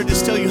we want to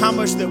just tell you how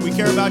much that we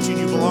care about you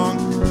and you belong.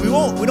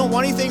 We don't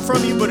want anything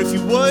from you, but if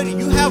you would,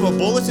 you have a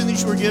bulletin that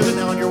you were given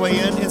on your way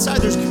in.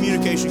 Inside there's a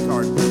communication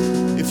card.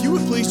 If you you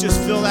would please just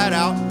fill that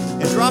out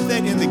and drop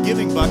that in the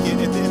giving bucket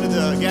at the end of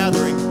the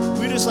gathering.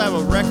 We just have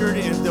a record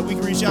and that we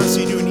can reach out and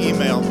send you an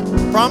email.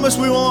 Promise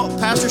we won't,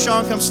 Pastor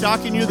Sean, come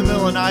stalking you in the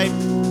middle of the night.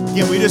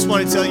 Again, we just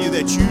want to tell you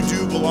that you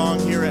do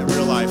belong here at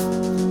Real Life.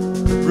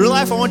 Real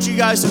Life, I want you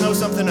guys to know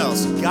something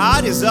else.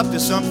 God is up to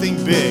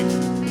something big.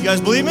 You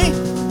guys believe me?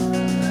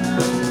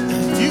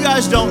 If you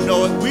guys don't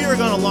know it, we are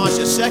going to launch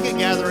a second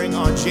gathering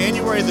on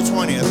January the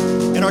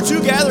 20th. And our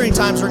two gathering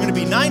times are going to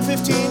be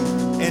 9:15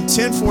 and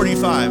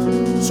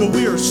 10:45. So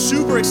we are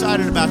super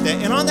excited about that.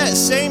 And on that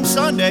same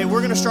Sunday, we're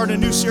going to start a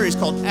new series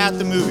called At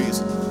the Movies.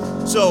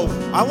 So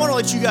I want to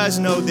let you guys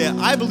know that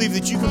I believe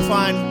that you can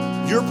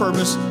find your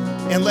purpose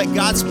and let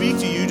God speak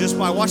to you just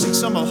by watching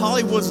some of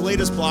Hollywood's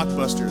latest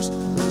blockbusters.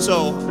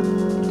 So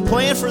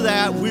plan for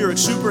that. We are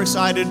super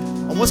excited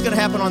on what's going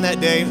to happen on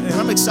that day, and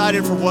I'm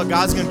excited for what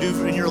God's going to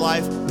do in your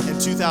life in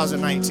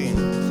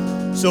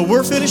 2019. So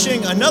we're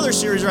finishing another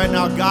series right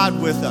now, God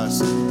with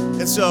Us.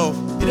 And so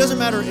it doesn't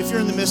matter if you're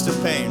in the midst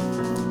of pain.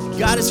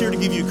 God is here to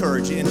give you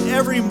courage. In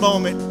every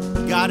moment,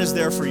 God is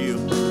there for you.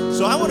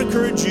 So I want to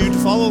encourage you to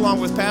follow along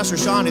with Pastor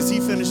Sean as he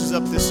finishes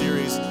up this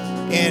series.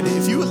 And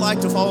if you would like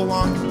to follow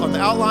along on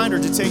the outline or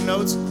to take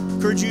notes, I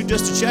encourage you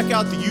just to check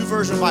out the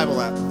YouVersion Bible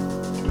app.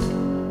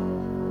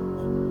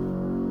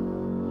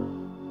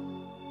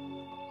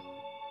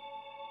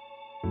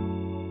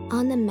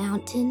 On the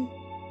mountain,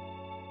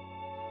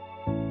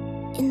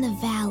 in the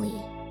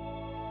valley,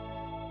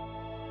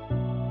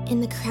 in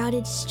the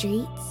crowded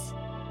streets,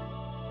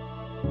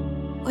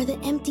 or the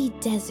empty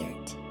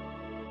desert,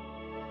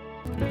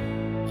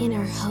 in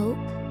our hope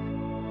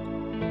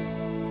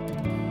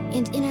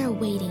and in our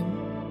waiting,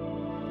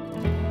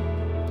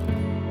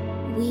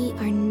 we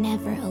are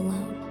never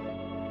alone.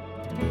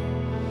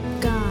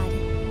 God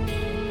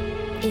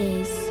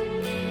is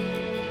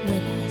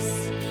with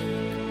us.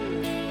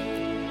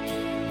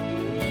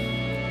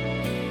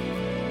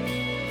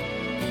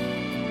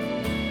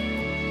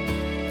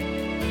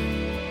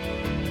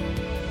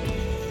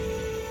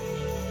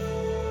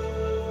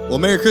 Well,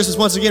 Merry Christmas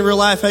once again, Real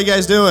Life. How you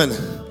guys doing?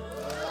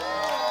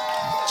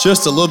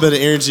 Just a little bit of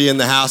energy in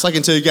the house. I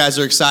can tell you guys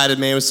are excited,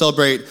 man. We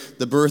celebrate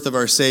the birth of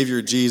our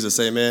Savior, Jesus.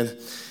 Amen.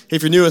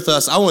 If you're new with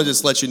us, I want to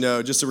just let you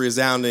know, just a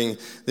resounding,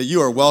 that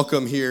you are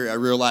welcome here at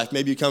Real Life.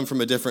 Maybe you come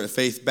from a different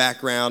faith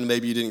background.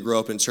 Maybe you didn't grow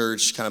up in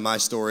church, kind of my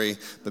story.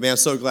 But man, I'm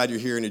so glad you're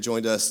here and you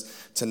joined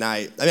us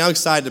tonight. I mean, I'm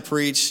excited to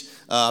preach.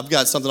 I've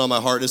got something on my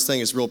heart. This thing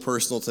is real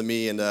personal to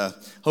me, and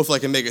hopefully I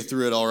can make it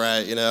through it all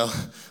right, you know.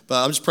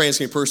 But I'm just praying it's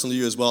going to be personal to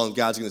you as well, and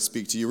God's going to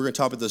speak to you. We're going to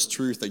talk about this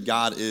truth that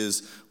God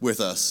is with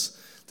us,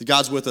 that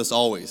God's with us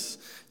always.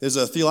 There's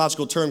a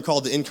theological term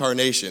called the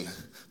incarnation.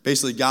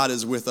 Basically, God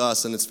is with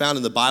us, and it's found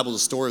in the Bible, the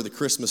story of the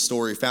Christmas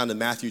story, found in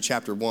Matthew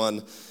chapter 1.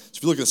 So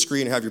if you look at the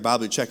screen and have your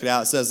Bible, check it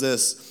out. It says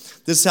this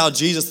is how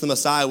Jesus the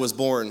Messiah was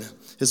born.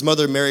 His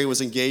mother Mary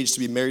was engaged to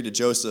be married to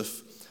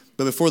Joseph.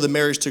 But before the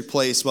marriage took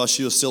place, while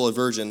she was still a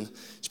virgin,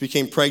 she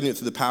became pregnant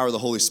through the power of the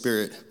Holy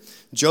Spirit.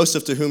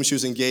 Joseph, to whom she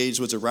was engaged,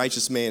 was a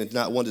righteous man and did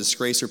not want to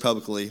disgrace her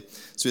publicly,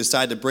 so he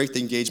decided to break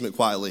the engagement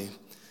quietly.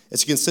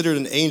 As he considered,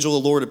 an angel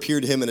of the Lord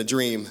appeared to him in a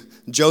dream.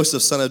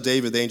 Joseph, son of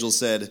David, the angel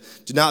said,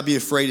 "Do not be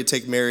afraid to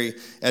take Mary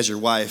as your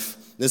wife."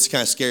 This is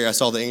kind of scary. I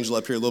saw the angel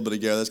up here a little bit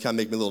ago. That's kind of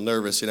making me a little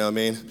nervous, you know what I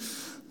mean?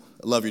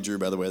 I love you, Drew,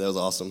 by the way. That was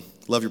awesome.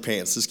 Love your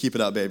pants. Just keep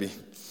it up, baby.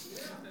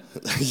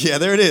 Yeah,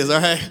 there it is,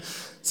 all right?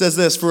 It says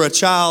this, for the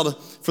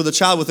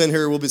child within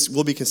her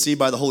will be conceived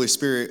by the Holy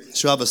Spirit.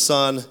 She'll have a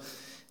son,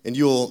 and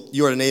you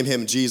are to name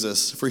him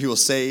Jesus, for he will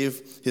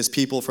save his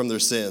people from their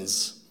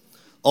sins.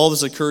 All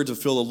this occurred to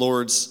fulfill the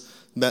Lord's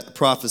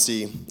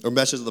prophecy, or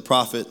message of the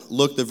prophet.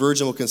 Look, the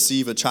virgin will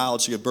conceive a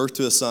child. She'll give birth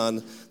to a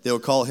son. They will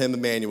call him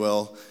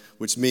Emmanuel,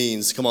 which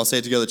means, come on, say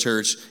it together,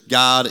 church,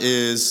 God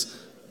is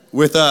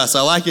with us.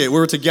 I like it.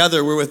 We're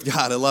together. We're with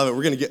God. I love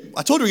it.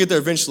 I told you we'd get there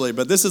eventually,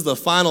 but this is the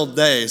final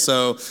day,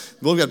 so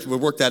we'll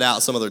work that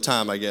out some other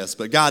time, I guess.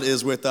 But God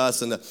is with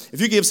us, and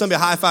if you give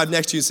somebody a high five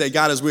next to you and say,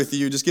 God is with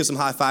you, just give some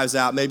high fives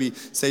out. Maybe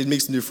say,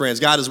 meet some new friends.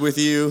 God is with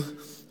you.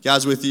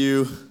 God's with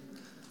you.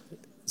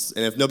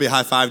 And if nobody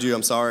high-fived you,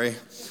 I'm sorry.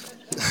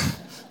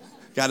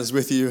 God is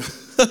with you.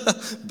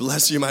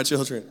 Bless you, my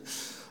children.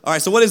 All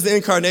right, so what is the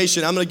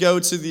incarnation? I'm going to go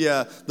to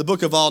the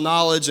book of all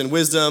knowledge and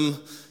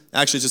wisdom.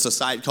 Actually, it's just a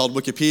site called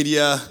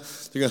Wikipedia.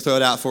 They're going to throw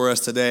it out for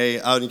us today.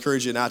 I would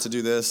encourage you not to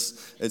do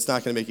this. It's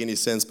not going to make any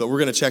sense, but we're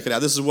going to check it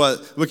out. This is what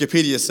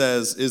Wikipedia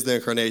says is the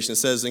incarnation. It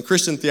says, in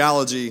Christian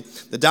theology,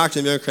 the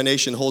doctrine of the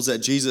incarnation holds that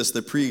Jesus,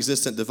 the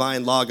pre-existent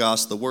divine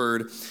logos, the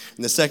Word,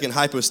 and the second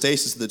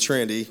hypostasis of the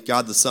Trinity,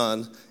 God the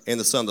Son, and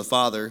the Son the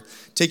Father,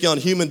 taking on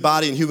human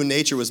body and human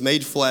nature, was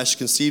made flesh,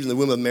 conceived in the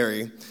womb of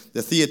Mary.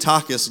 The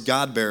Theotokos,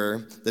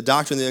 God-bearer, the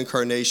doctrine of the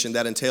incarnation,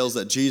 that entails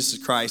that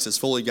Jesus Christ is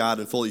fully God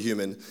and fully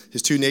human,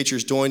 his two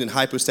natures joined in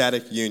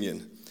hypostatic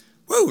union.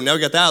 Woo, now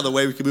we got that out of the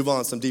way, we can move on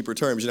to some deeper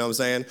terms, you know what I'm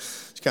saying?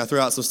 Just kind of throw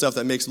out some stuff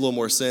that makes a little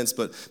more sense,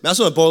 but I just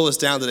want to boil this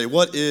down today.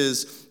 What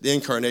is the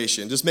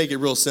incarnation? Just make it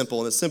real simple,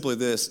 and it's simply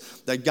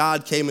this, that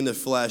God came into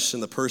flesh in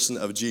the person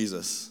of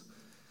Jesus.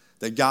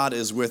 That God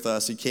is with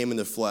us, he came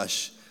into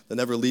flesh. that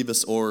never leave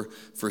us or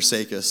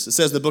forsake us. It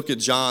says in the book of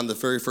John, the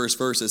very first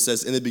verse, it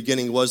says, in the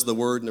beginning was the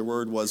Word, and the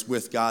Word was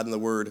with God, and the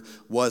Word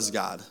was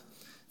God.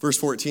 Verse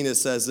 14, it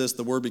says this,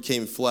 the Word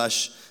became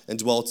flesh and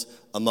dwelt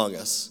among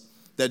us.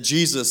 That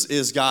Jesus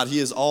is God. He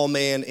is all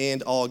man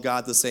and all God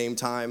at the same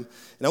time.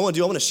 And I want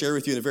to share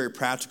with you in a very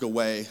practical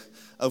way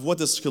of what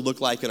this could look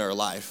like in our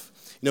life.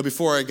 You know,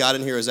 before I got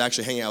in here, I was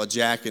actually hanging out with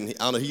Jack, and I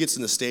don't know, he gets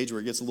in the stage where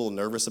he gets a little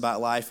nervous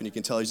about life, and you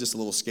can tell he's just a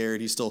little scared.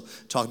 He's still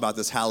talking about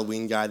this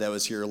Halloween guy that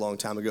was here a long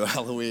time ago,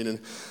 Halloween, and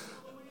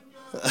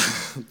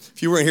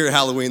if you weren't here at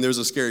Halloween, there was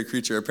a scary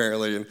creature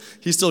apparently, and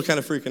he's still kind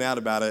of freaking out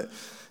about it.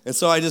 And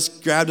so I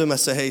just grabbed him, I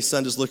said, hey,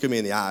 son, just look at me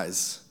in the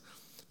eyes.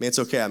 Man, it's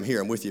okay, I'm here,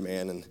 I'm with you,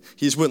 man. And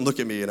he just wouldn't look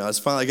at me, and I was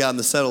finally got him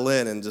to settle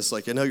in, and just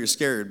like, I know you're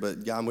scared,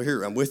 but God, I'm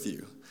here, I'm with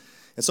you.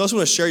 And so I just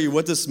want to share you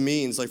what this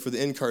means, like for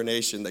the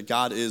incarnation, that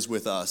God is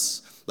with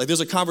us. Like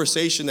there's a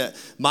conversation that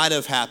might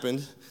have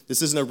happened.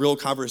 This isn't a real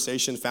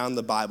conversation found in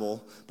the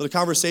Bible, but a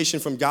conversation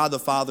from God the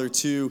Father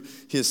to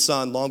his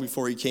Son long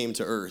before he came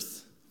to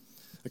earth.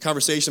 A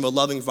conversation of a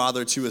loving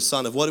father to his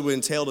son of what it would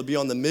entail to be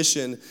on the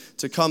mission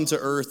to come to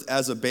earth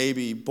as a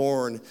baby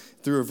born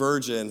through a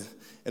virgin,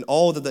 and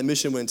all that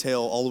mission would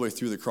entail all the way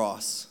through the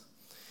cross.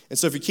 And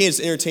so if you can't just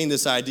entertain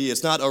this idea,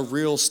 it's not a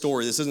real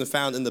story. This isn't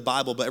found in the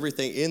Bible, but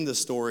everything in the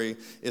story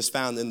is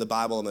found in the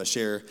Bible I'm going to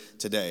share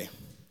today.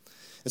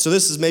 And so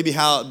this is maybe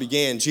how it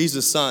began.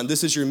 Jesus' son,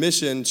 this is your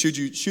mission should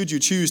you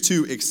choose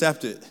to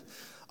accept it.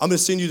 I'm going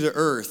to send you to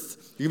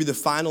earth. You're going to be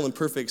the final and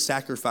perfect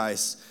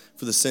sacrifice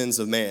for the sins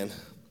of man.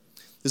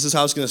 This is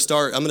how it's going to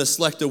start. I'm going to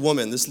select a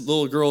woman. This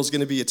little girl is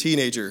going to be a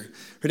teenager.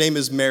 Her name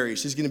is Mary.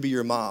 She's going to be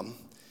your mom.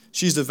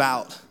 She's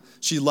devout.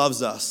 She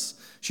loves us.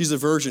 She's a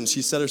virgin.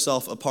 She set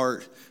herself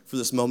apart for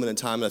this moment in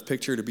time. And I've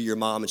picked her to be your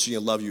mom, and she's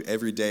going to love you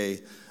every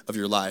day of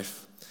your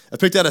life. I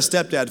picked out a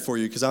stepdad for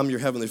you because I'm your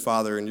heavenly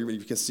father, and you're going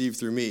to be conceived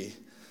through me.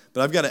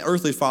 But I've got an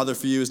earthly father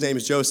for you. His name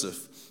is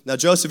Joseph. Now,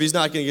 Joseph, he's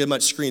not going to get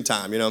much screen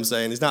time, you know what I'm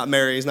saying? He's not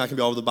Mary. He's not going to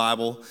be all over the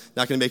Bible.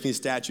 Not going to make any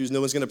statues. No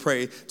one's going to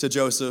pray to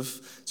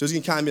Joseph. So he's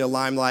going to kind of be in the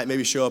limelight,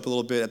 maybe show up a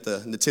little bit at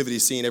the nativity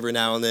scene every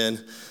now and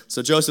then.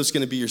 So Joseph's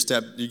going to be your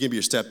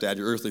stepdad,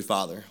 your earthly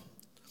father.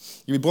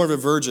 You'll be born of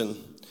a virgin.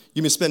 You're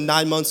going to spend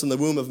 9 months in the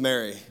womb of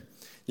Mary.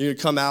 You're going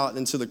to come out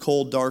into the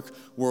cold, dark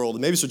world.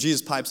 And maybe so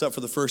Jesus pipes up for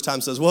the first time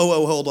and says,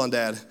 whoa, hold on,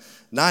 Dad.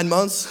 9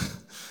 months?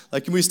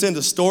 Like, can we send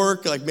a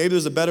stork? Like, maybe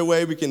there's a better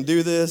way we can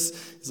do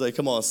this. He's like,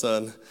 come on,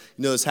 son.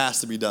 You know this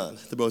has to be done.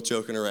 They're both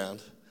joking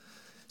around.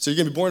 So you're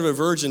going to be born of a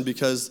virgin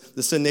because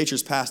the sin nature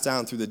is passed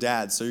down through the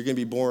dad. So you're going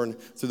to be born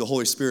through the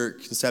Holy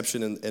Spirit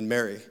conception and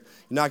Mary. You're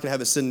not going to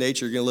have a sin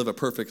nature. You're going to live a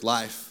perfect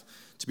life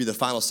to be the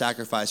final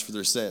sacrifice for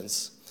their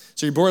sins.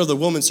 So you're born of the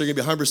woman, so you're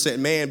going to be 100%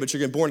 man, but you're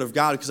going to be born of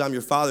God because I'm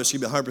your father, so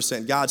you're going to be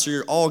 100% God. So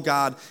you're all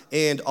God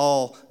and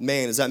all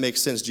man. Does that make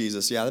sense,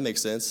 Jesus? Yeah, that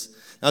makes sense.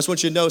 I just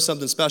want you to know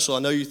something special. I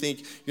know you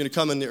think you're going to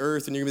come into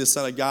earth and you're going to be the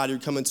son of God. You're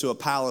coming to a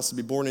palace and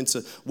be born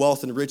into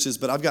wealth and riches,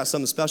 but I've got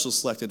something special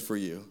selected for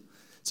you.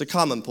 It's a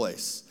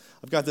commonplace.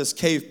 I've got this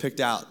cave picked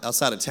out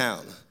outside of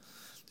town.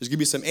 There's going to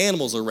be some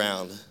animals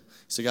around.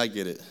 He's like, I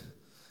get it.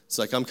 It's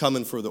like, I'm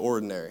coming for the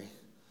ordinary.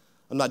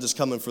 I'm not just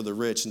coming for the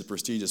rich and the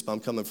prestigious, but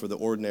I'm coming for the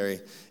ordinary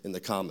and the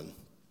common.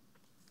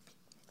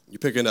 You're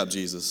picking up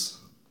Jesus.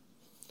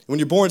 And when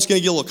you're born, it's going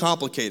to get a little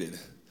complicated.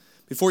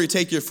 Before you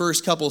take your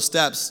first couple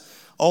steps,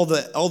 all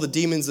the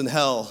demons in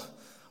hell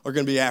are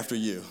going to be after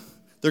you.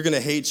 They're going to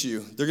hate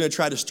you. They're going to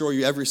try to destroy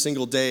you every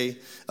single day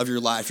of your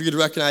life. You're going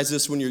to recognize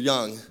this when you're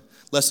young.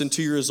 Less than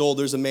 2 years old,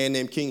 there's a man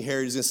named King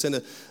Herod. He's going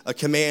to send a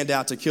command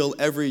out to kill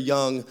every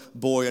young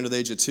boy under the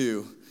age of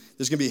 2.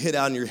 There's going to be a hit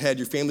out in your head.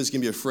 Your family's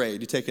going to be afraid.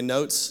 You taking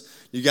notes?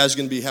 You guys are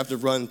going to have to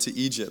run to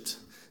Egypt.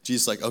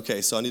 Jesus is like, okay,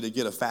 so I need to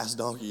get a fast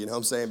donkey, you know what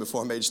I'm saying,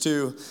 before I'm age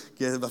 2,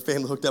 get my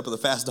family hooked up with a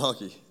fast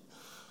donkey.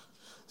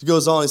 He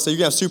goes on and says, you're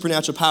going to have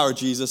supernatural power,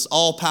 Jesus.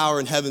 All power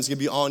in heaven is going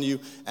to be on you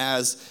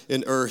as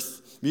in earth.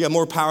 You got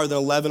more power than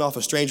 11 off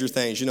of Stranger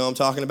Things. You know what I'm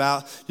talking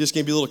about? You're just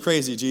going to be a little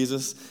crazy,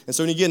 Jesus. And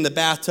so when you get in the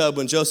bathtub,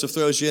 when Joseph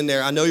throws you in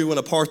there, I know you want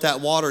to part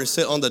that water and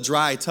sit on the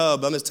dry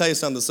tub. I'm going to tell you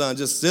something, son.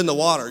 Just sit in the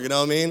water, you know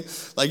what I mean?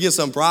 Like, get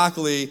some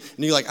broccoli,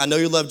 and you're like, I know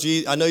you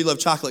love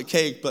chocolate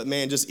cake, but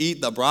man, just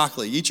eat the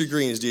broccoli. Eat your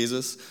greens,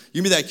 Jesus.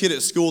 You be that kid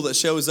at school that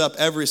shows up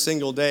every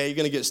single day. You're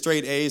going to get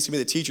straight A's. You're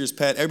going to be the teacher's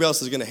pet. Everybody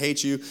else is going to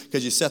hate you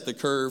because you set the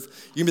curve.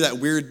 You're going to be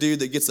that weird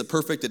dude that gets the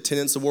perfect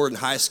attendance award in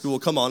high school.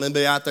 Come on,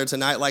 anybody out there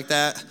tonight like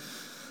that?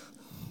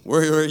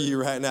 Where are you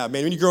right now?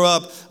 Man, when you grow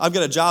up, I've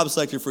got a job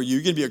selected for you.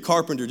 You're going to be a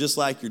carpenter just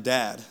like your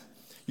dad.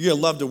 You're going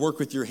to love to work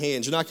with your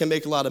hands. You're not going to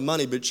make a lot of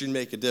money, but you're going to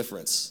make a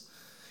difference.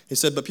 He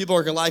said, but people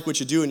aren't going to like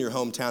what you do in your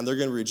hometown. They're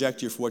going to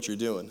reject you for what you're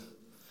doing.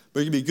 But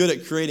you're going to be good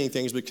at creating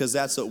things because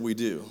that's what we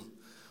do.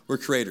 We're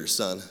creators,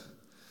 son.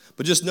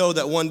 But just know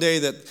that one day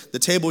that the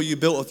table you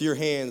built with your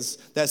hands,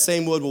 that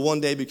same wood will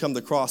one day become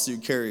the cross that you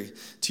carry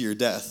to your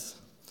death.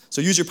 So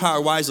use your power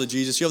wisely,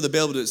 Jesus. You have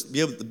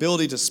the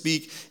ability to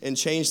speak and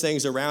change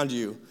things around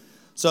you.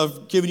 So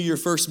I've given you your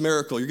first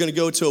miracle. You're going to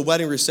go to a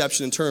wedding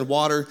reception and turn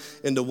water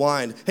into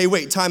wine. Hey,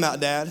 wait, time out,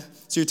 Dad.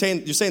 So you're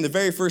saying the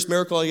very first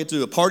miracle, I get to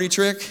do a party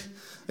trick?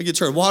 I get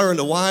to turn water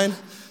into wine?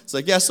 It's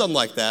like, yeah, something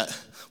like that.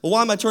 Well,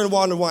 why am I turning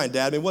water into wine,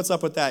 Dad? I mean, what's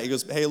up with that? He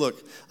goes, hey,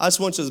 look, I just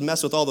want you to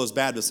mess with all those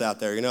Baptists out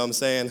there. You know what I'm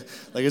saying?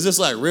 Like, is this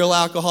like real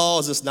alcohol?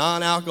 Is this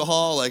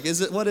non-alcohol? Like,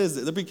 what is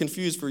it? They'll be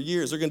confused for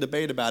years. They're going to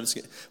debate about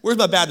it. Where's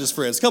my Baptist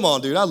friends? Come on,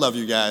 dude. I love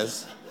you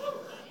guys.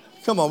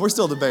 Come on, we're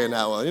still debating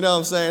that one. You know what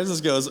I'm saying? It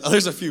just goes,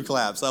 there's a few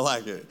claps. I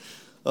like it.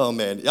 Oh,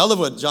 man. Y'all live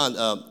with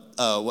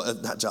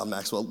not John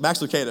Maxwell, Max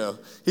Lucado.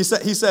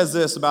 He says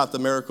this about the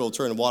miracle of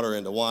turning water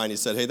into wine. He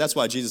said, hey, that's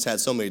why Jesus had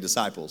so many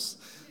disciples.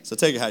 So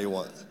take it how you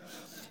want.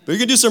 But you're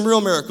going to do some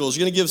real miracles.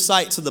 You're going to give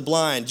sight to the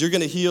blind. You're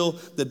going to heal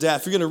the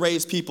deaf. You're going to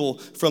raise people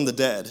from the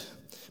dead.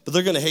 But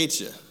they're going to hate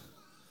you.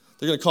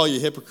 They're going to call you a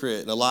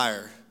hypocrite and a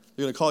liar.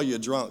 They're going to call you a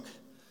drunk.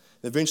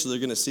 And eventually they're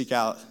going to seek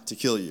out to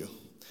kill you.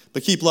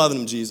 But keep loving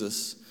them,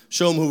 Jesus.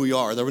 Show them who we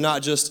are. That we're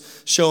not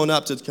just showing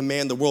up to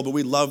command the world, but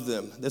we love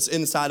them. That's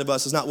inside of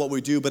us. It's not what we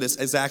do, but it's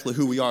exactly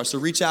who we are. So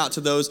reach out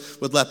to those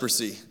with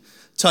leprosy.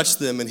 Touch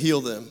them and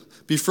heal them.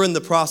 Befriend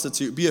the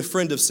prostitute. Be a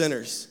friend of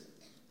sinners.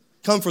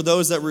 Come for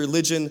those that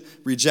religion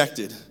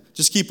rejected.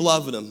 Just keep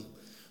loving them.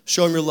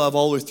 Show them your love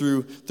all the way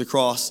through the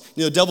cross.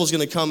 You know, the devil's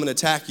going to come and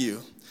attack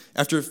you.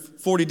 After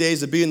 40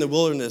 days of being in the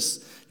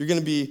wilderness, you're going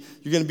to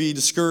be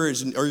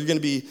discouraged, or you're going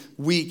to be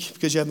weak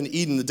because you haven't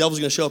eaten. The devil's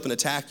going to show up and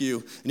attack you,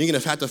 and you're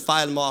going to have to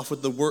fight him off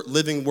with the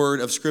living word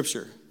of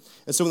Scripture.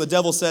 And so when the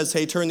devil says,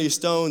 hey, turn these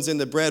stones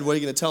into bread, what are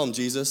you going to tell him,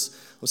 Jesus?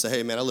 We'll say,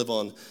 hey, man,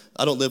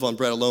 I don't live on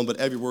bread alone, but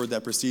every word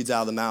that proceeds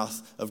out of the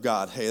mouth of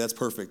God. Hey, that's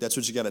perfect. That's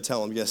what you got to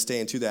tell him. You got to stay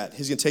into that.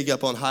 He's going to take you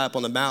high up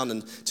on the mountain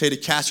and tell you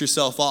to cast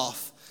yourself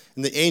off.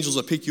 And the angels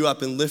will pick you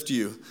up and lift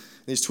you.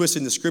 And he's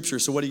twisting the Scripture.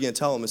 So what are you going to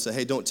tell him? And say,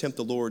 hey, don't tempt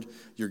the Lord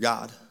your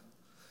God.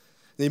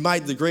 And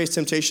the greatest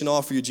temptation to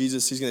offer you,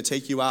 Jesus, he's going to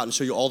take you out and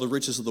show you all the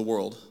riches of the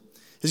world.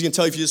 He's going to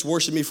tell you, if you just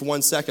worship me for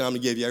 1 second, I'm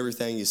going to give you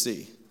everything you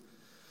see.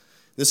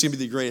 This is going to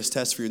be the greatest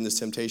test for you in this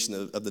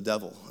temptation of the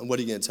devil. And what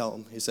are you going to tell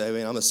him? He said, hey,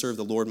 man, I'm going to serve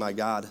the Lord my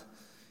God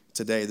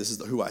today. This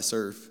is who I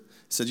serve. He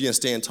said, you're going to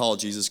stand tall,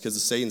 Jesus,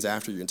 because Satan's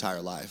after your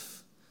entire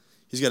life.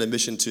 He's got a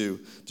mission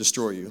to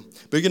destroy you.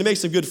 But you're going to make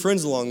some good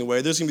friends along the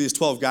way. There's going to be these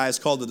 12 guys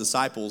called the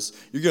disciples.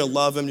 You're going to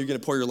love them. You're going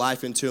to pour your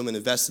life into them and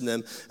invest in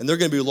them. And they're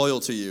going to be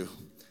loyal to you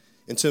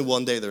until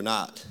one day they're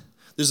not.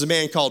 There's a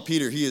man called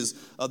Peter. He is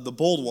the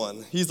bold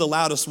one. He's the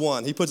loudest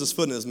one. He puts his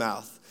foot in his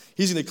mouth.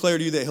 He's going to declare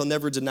to you that he'll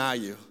never deny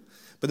you.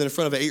 But then in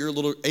front of an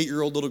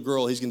 8-year-old little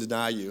girl, he's going to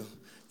deny you. You're going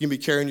to be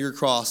carrying your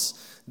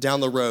cross down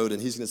the road,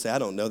 and he's going to say, I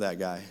don't know that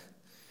guy.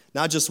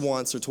 Not just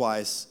once or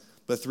twice,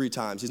 but 3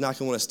 times. He's not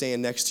going to want to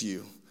stand next to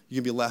you.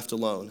 You're going to be left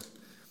alone.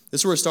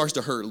 This is where it starts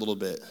to hurt a little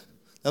bit.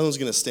 That one's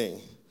going to sting.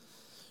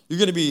 You're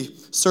going to be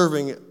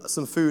serving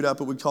some food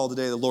up what we call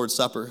today the Lord's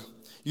Supper.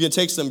 You're going to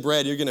take some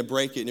bread, you're going to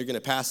break it, and you're going to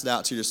pass it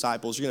out to your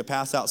disciples. You're going to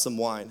pass out some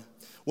wine.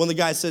 One of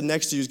the guys sitting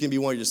next to you is going to be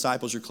one of your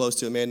disciples. You're close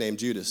to, a man named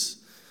Judas.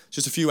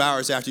 Just a few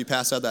hours after you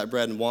pass out that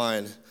bread and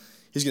wine,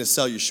 he's going to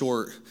sell you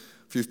short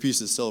for a few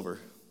pieces of silver.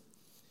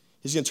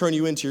 He's going to turn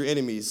you into your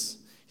enemies.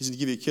 He's going to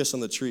give you a kiss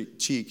on the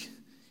cheek.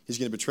 He's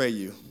going to betray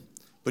you.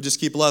 But just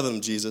keep loving him,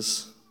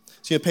 Jesus.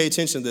 He's going to pay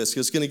attention to this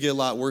because it's going to get a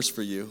lot worse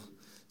for you.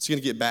 It's going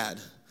to get bad.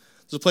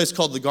 There's a place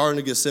called the Garden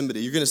of Gethsemane.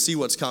 You're going to see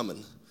what's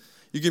coming.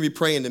 You're going to be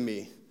praying to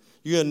me.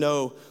 You're going to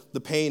know the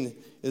pain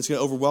that's going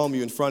to overwhelm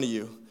you in front of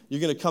you.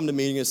 You're going to come to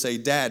me and you're going to say,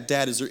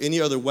 Dad, is there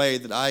any other way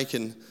that I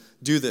can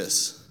do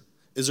this?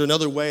 Is there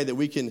another way that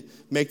we can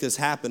make this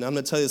happen? I'm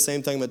going to tell you the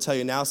same thing I'm going to tell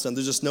you now, son.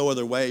 There's just no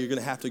other way. You're going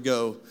to have to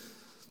go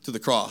to the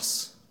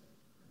cross.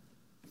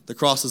 The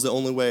cross is the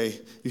only way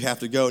you have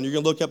to go. And you're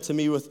going to look up to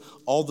me with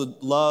all the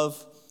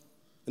love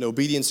and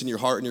obedience in your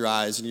heart and your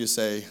eyes, and you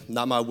say,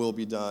 not my will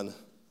be done,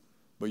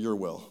 but your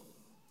will.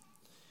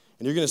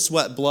 And you're going to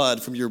sweat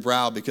blood from your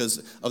brow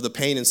because of the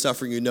pain and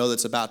suffering you know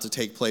that's about to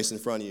take place in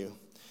front of you.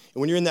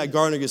 And when you're in that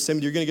Garden of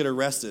Gethsemane, you're going to get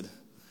arrested.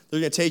 They're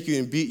going to take you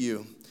and beat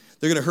you.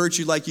 They're going to hurt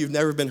you like you've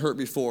never been hurt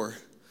before.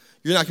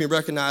 You're not going to be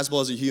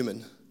recognizable as a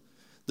human.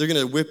 They're going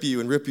to whip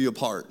you and rip you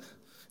apart.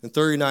 And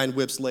 39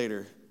 whips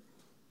later,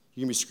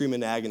 you're going to be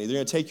screaming in agony. They're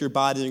going to take your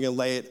body and they're going to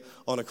lay it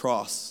on a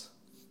cross,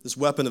 this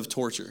weapon of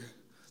torture.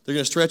 They're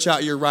going to stretch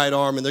out your right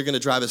arm and they're going to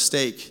drive a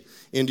stake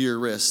into your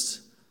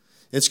wrist.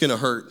 It's going to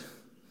hurt.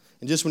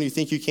 And just when you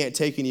think you can't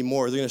take any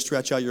more, they're going to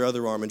stretch out your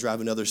other arm and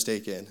drive another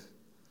stake in.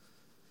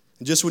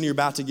 And just when you're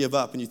about to give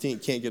up and you think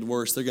it can't get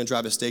worse, they're going to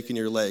drive a stake in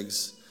your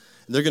legs.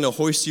 And they're going to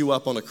hoist you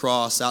up on a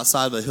cross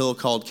outside of a hill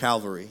called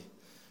Calvary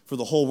for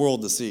the whole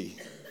world to see.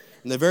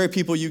 And the very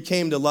people you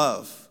came to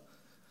love,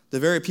 the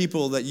very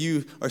people that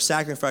you are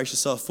sacrificing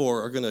yourself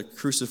for are going to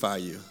crucify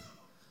you.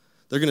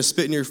 They're going to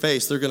spit in your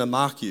face. They're going to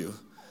mock you.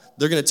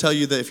 They're going to tell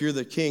you that if you're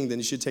the king, then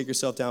you should take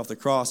yourself down off the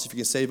cross. If you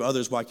can save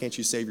others, why can't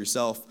you save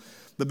yourself?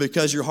 But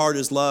because your heart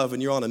is love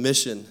and you're on a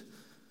mission,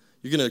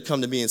 you're going to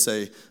come to me and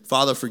say,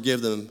 Father,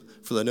 forgive them,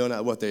 for they know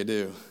not what they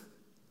do.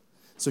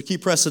 So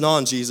keep pressing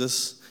on,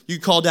 Jesus. You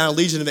call down a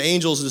legion of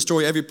angels and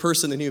destroy every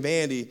person in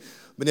humanity.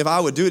 But if I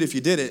would do it if you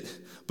did it,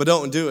 but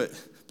don't do it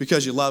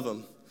because you love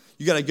them.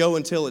 You got to go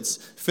until it's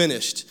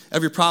finished.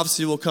 Every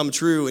prophecy will come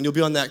true, and you'll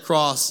be on that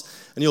cross,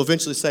 and you'll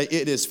eventually say,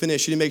 it is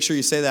finished. You need to make sure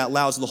you say that out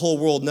loud so the whole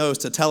world knows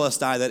to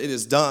Telestai that it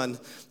is done,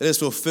 that it is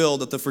fulfilled,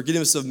 that the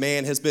forgiveness of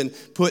man has been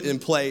put in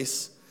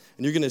place,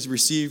 and you're going to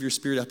receive your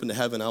spirit up into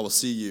heaven. I will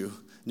see you, and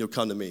you'll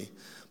come to me.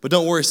 But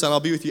don't worry, son, I'll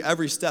be with you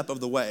every step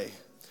of the way.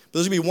 But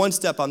there's going to be one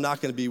step I'm not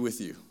going to be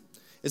with you.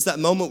 It's that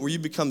moment where you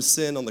become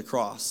sin on the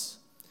cross.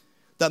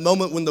 That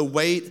moment when the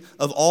weight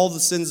of all the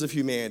sins of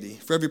humanity,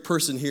 for every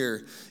person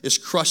here, is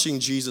crushing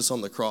Jesus on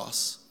the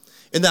cross.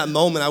 In that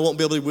moment, I won't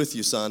be able to be with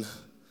you, son.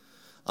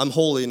 I'm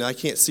holy and I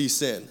can't see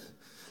sin.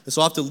 And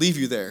so I'll have to leave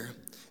you there.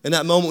 In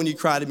that moment when you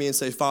cry to me and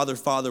say, Father,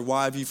 Father,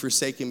 why have you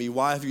forsaken me?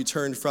 Why have you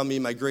turned from me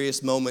in my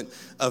greatest moment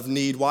of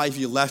need? Why have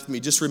you left me?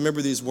 Just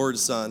remember these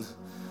words, son,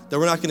 that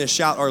we're not going to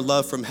shout our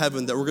love from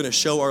heaven, that we're going to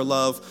show our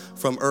love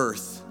from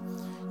earth.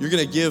 You're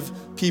going to give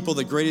people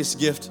the greatest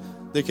gift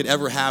they could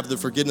ever have, the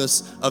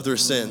forgiveness of their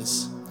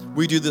sins.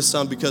 We do this,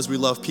 son, because we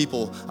love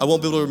people. I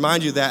won't be able to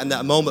remind you that in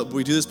that moment, but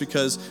we do this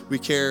because we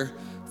care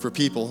for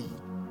people.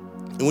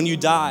 And when you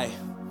die,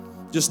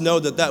 just know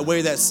that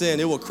way, that sin,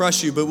 it will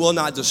crush you, but will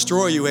not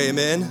destroy you,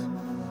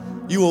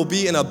 amen? You will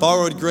be in a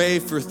borrowed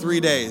grave for 3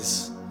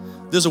 days.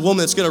 There's a woman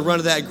that's gonna run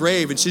to that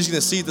grave, and she's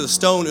gonna see that the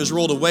stone is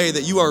rolled away,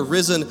 that you are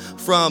risen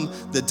from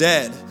the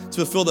dead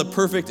to fulfill the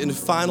perfect and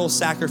final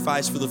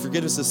sacrifice for the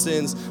forgiveness of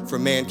sins for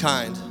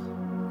mankind.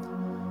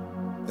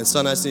 And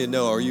son, I just need to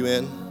know, are you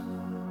in?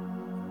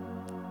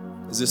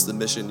 Is this the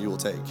mission you will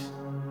take?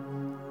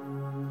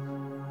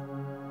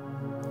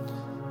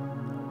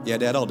 Yeah,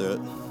 Dad, I'll do it.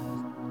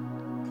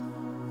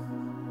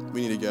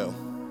 We need to go.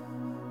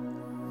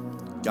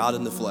 God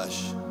in the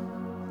flesh,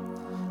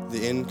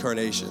 the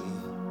incarnation,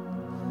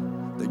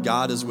 that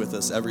God is with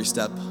us every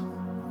step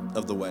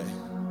of the way.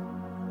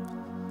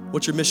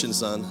 What's your mission,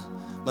 son?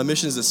 My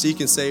mission is to seek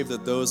and save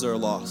those that are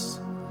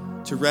lost,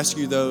 to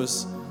rescue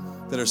those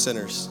that are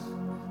sinners,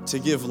 to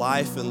give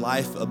life and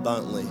life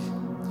abundantly.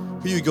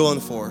 Who are you going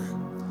for?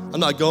 I'm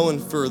not going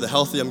for the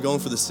healthy, I'm going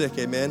for the sick,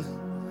 amen?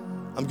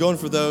 I'm going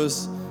for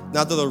those,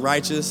 not that are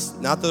righteous,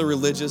 not that are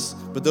religious,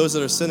 but those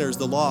that are sinners,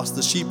 the lost,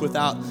 the sheep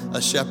without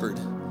a shepherd.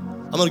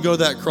 I'm gonna go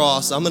to that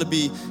cross. I'm gonna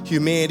be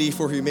humanity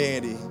for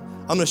humanity.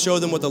 I'm gonna show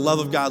them what the love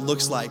of God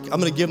looks like. I'm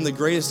gonna give them the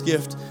greatest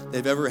gift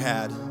they've ever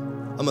had.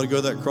 I'm gonna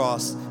go to that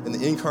cross in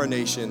the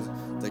incarnation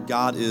that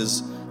God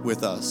is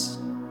with us.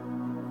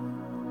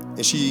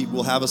 And she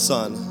will have a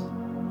son,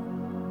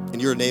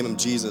 and you're to name him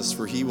Jesus,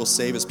 for he will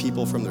save his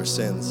people from their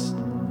sins.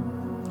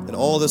 And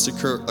all this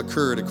occurred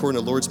according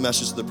to the Lord's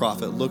message to the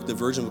prophet. Look, the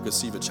virgin will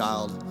conceive a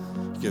child,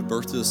 give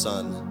birth to the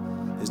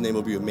son. His name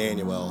will be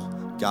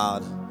Emmanuel,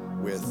 God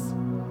with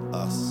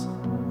us.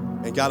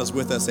 And God is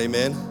with us,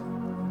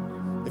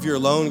 amen? If you're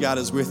alone, God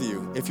is with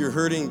you. If you're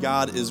hurting,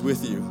 God is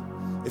with you.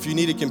 If you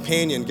need a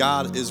companion,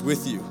 God is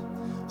with you.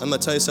 I'm gonna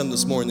tell you something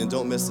this morning, and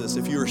don't miss this.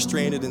 If you are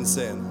stranded in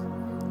sin,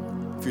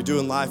 if you're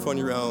doing life on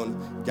your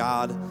own,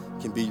 God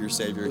can be your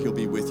Savior. He'll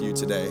be with you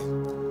today.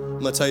 I'm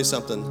gonna tell you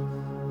something.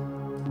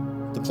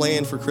 The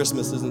plan for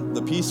Christmas isn't,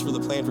 the peace for the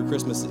plan for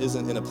Christmas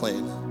isn't in a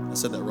plan. I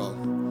said that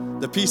wrong.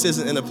 The peace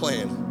isn't in a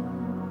plan.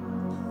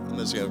 I'm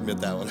just gonna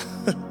admit that one.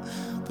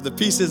 But the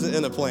peace isn't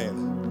in a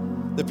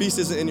plan. The peace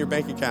isn't in your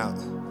bank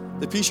account.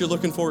 The peace you're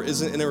looking for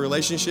isn't in a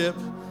relationship.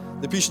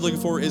 The peace you're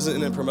looking for isn't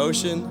in a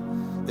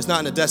promotion. It's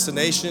not in a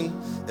destination.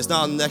 It's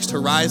not on the next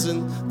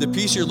horizon. The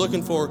peace you're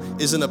looking for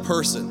is in a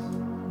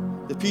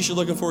person. The peace you're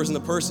looking for is in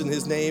a person.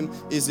 His name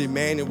is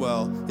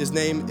Emmanuel. His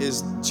name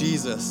is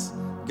Jesus,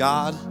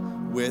 God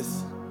with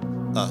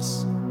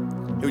us.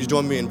 Hey, would you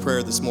join me in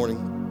prayer this morning?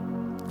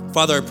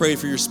 Father, I pray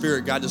for your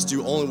spirit. God, just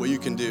do only what you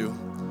can do.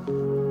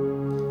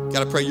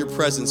 God, I pray your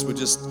presence would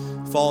just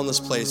fall in this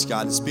place,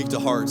 God, and speak to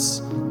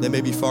hearts that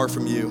may be far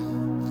from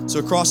you. So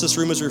across this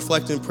room as we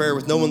reflect in prayer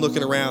with no one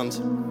looking around,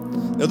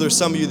 I know there's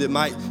some of you that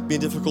might be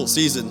in a difficult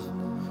season.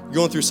 You're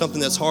going through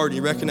something that's hard and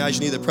you recognize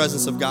you need the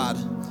presence of God.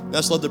 And I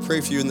just love to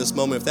pray for you in this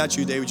moment. If that's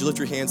you, Dave, would you lift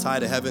your hands high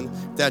to heaven?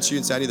 If that's you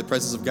and say, I need the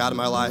presence of God in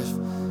my life.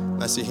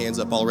 And I see hands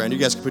up all around. You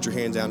guys can put your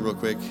hand down real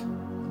quick.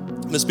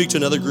 I'm going to speak to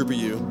another group of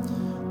you.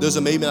 Those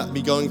that may not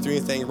be going through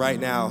anything right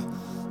now.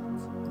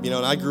 You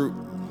know,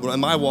 in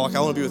my walk,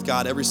 I want to be with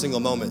God every single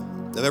moment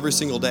of every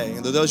single day.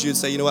 And those of you would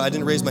say, you know what, I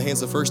didn't raise my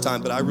hands the first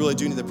time, but I really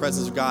do need the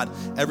presence of God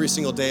every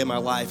single day in my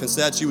life. And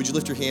so that's you. Would you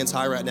lift your hands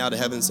high right now to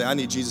heaven and say, I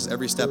need Jesus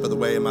every step of the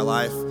way in my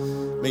life?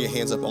 Make your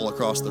hands up all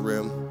across the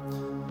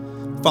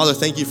room. Father,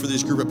 thank you for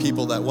this group of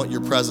people that want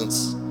your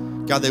presence.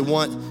 God, they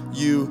want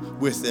you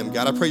with them.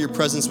 God, I pray your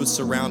presence would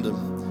surround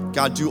them.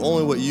 God, do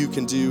only what you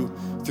can do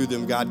through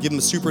them. God, give them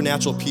a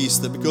supernatural peace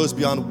that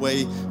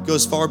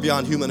goes far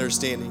beyond human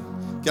understanding.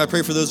 God, I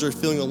pray for those that are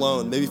feeling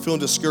alone, maybe feeling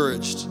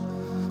discouraged.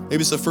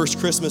 Maybe it's the first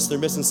Christmas, they're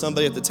missing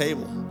somebody at the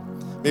table.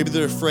 Maybe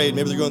they're afraid.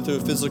 Maybe they're going through a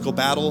physical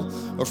battle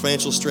or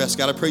financial stress.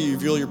 God, I pray you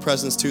reveal your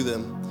presence to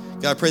them.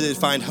 God, I pray they'd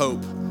find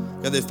hope.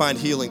 God, they'd find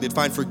healing. They'd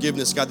find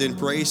forgiveness. God, they'd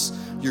embrace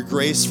your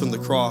grace from the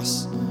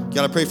cross.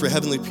 God, I pray for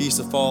heavenly peace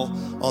to fall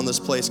on this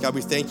place. God,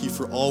 we thank you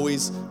for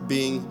always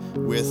being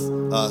with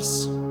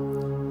us.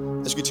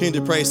 As you continue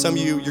to pray, some of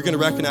you, you're going to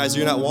recognize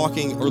you're not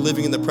walking or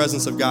living in the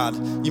presence of God.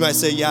 You might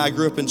say, yeah, I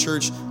grew up in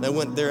church and I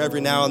went there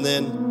every now and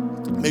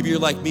then. Maybe you're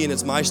like me and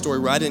it's my story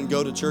where I didn't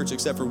go to church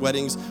except for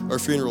weddings or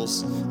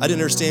funerals. I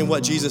didn't understand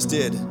what Jesus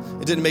did.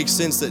 It didn't make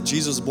sense that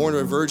Jesus was born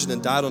of a virgin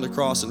and died on the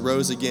cross and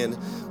rose again.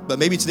 But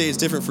maybe today is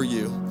different for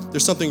you.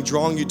 There's something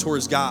drawing you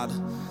towards God.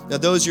 Now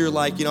those you're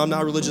like, I'm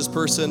not a religious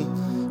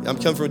person. I'm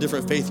coming from a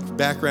different faith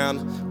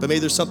background, but maybe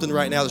there's something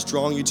right now that's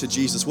drawing you to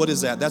Jesus. What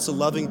is that? That's a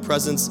loving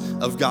presence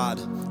of God.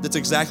 That's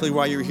exactly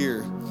why you're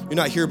here. You're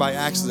not here by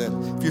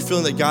accident. If you're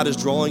feeling that God is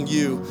drawing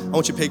you, I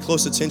want you to pay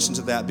close attention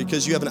to that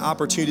because you have an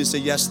opportunity to say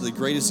yes to the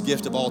greatest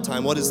gift of all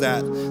time. What is that?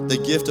 The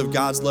gift of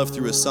God's love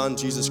through his son,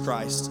 Jesus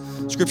Christ.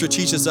 Scripture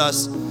teaches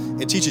us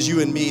and teaches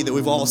you and me that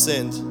we've all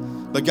sinned.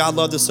 But God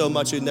loved us so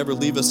much, he'd never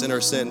leave us in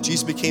our sin.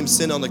 Jesus became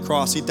sin on the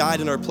cross. He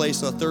died in our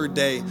place on the third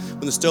day.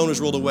 When the stone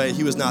was rolled away,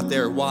 he was not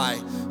there. Why?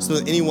 So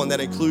that anyone that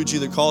includes you,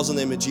 that calls on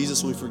the name of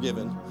Jesus, will be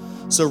forgiven.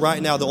 So right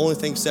now, the only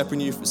thing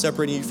separating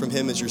you from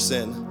him is your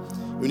sin.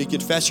 When you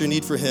confess your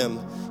need for him,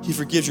 he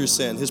forgives your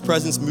sin. His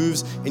presence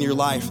moves in your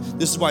life.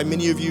 This is why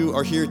many of you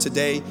are here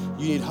today.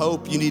 You need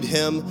hope, you need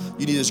him,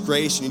 you need his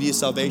grace, you need his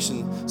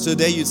salvation. So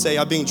today you'd say,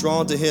 I'm being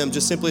drawn to him.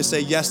 Just simply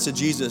say yes to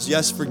Jesus.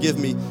 Yes, forgive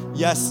me.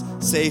 Yes,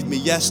 save me.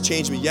 Yes,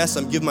 change me. Yes,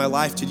 I'm giving my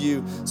life to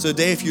you. So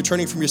today, if you're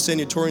turning from your sin,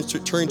 you're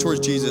turning towards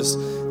Jesus,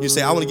 you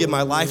say, I want to give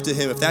my life to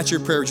him. If that's your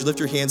prayer, would you lift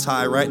your hands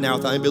high right now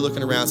without anybody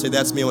looking around? Say,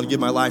 that's me. I want to give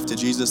my life to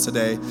Jesus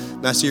today.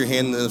 And I see your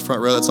hand in the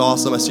front row. That's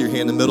awesome. I see your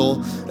hand in the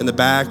middle, in the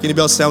back.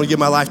 Anybody else say, I want to give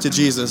my life to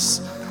Jesus?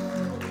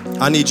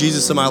 I need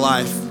Jesus in my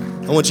life.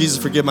 I want Jesus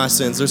to forgive my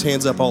sins. There's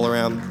hands up all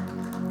around.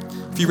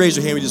 If you raise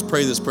your hand, we just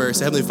pray this prayer.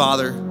 Say, Heavenly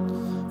Father,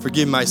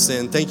 forgive my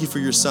sin. Thank you for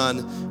your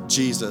son,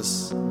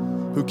 Jesus,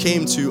 who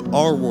came to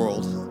our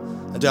world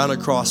and died on a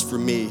cross for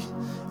me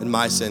and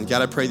my sin.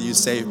 God, I pray that you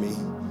save me.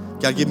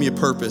 God, give me a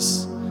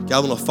purpose. God, I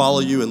want to follow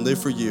you and live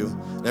for you.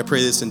 And I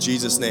pray this in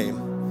Jesus'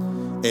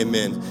 name.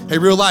 Amen. Hey,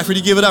 Real Life, would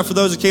you give it up for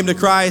those who came to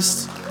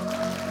Christ?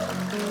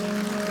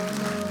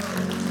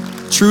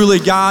 Truly,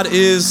 God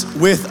is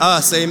with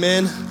us.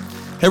 Amen.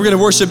 Hey, we're going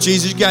to worship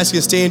Jesus. You guys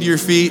can stand to your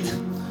feet.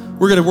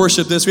 We're going to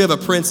worship this. We have a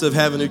Prince of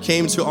Heaven who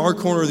came to our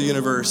corner of the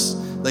universe,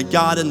 like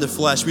God in the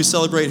flesh. We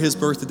celebrate his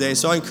birth today.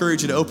 So I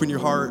encourage you to open your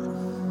heart,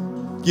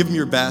 give him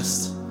your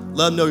best.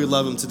 Let him know you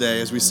love him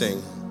today as we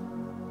sing.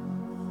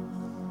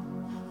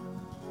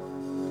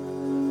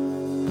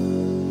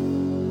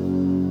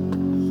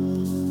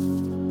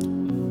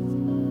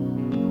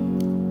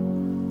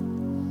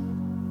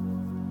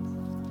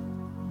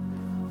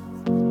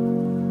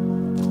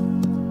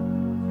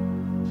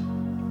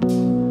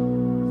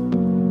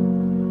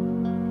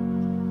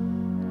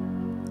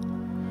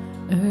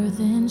 Earth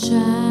in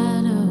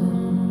shadow,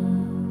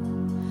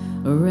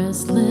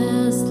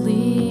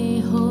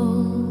 restlessly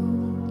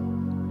hold,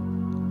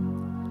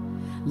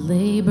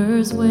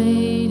 labors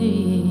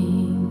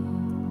waiting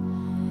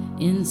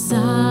in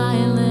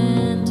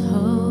silent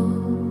hope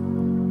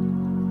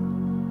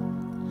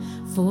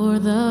for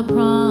the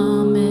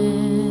promise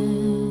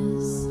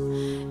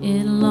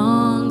it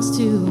longs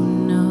to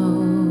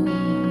know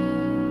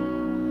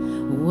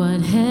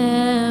what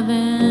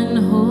heaven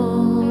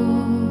holds.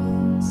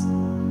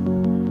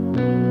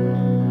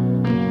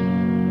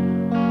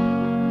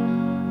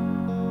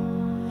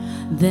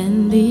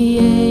 Then the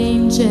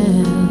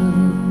angels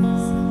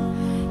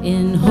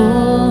in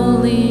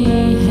holy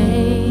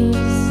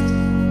haste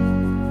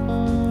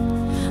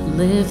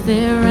lift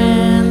their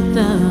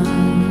anthem,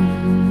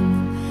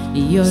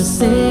 your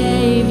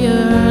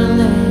Savior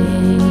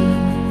lays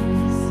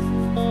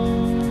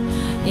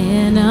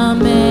in a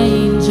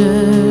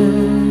manger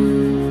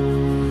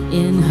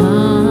in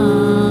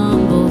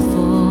humble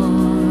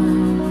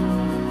form,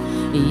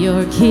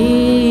 your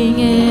King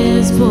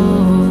is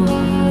born.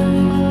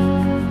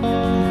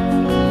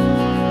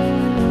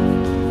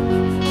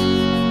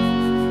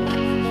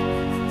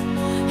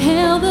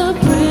 Hail the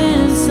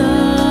Prince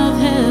of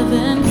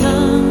Heaven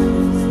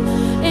comes,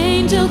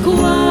 angel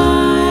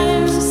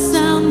choirs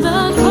sound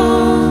the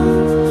call,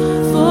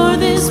 for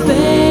this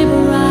babe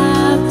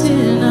wrapped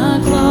in a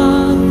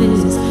cloth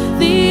is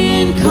the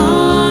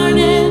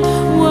incarnate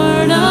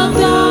Word of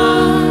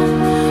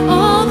God.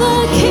 All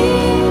the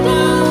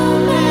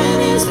kingdom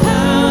and his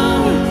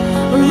power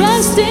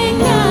resting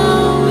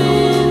now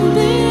in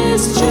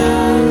this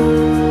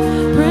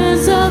church.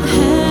 Prince of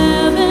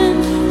Heaven,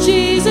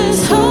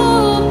 Jesus, hope.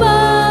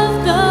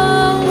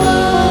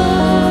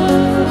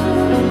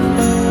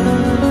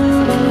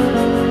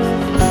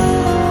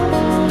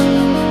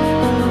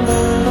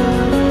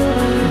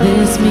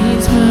 This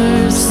means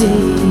mercy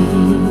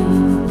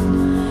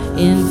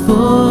in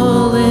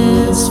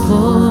fullest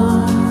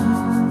form,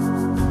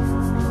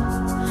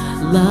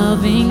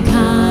 loving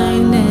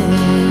kindness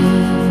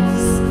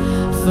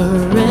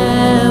forevermore.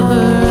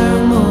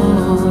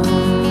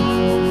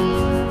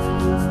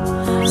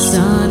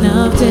 Son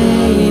of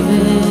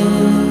David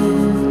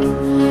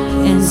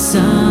and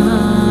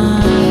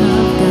Son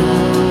of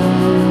God,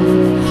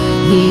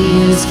 he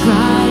is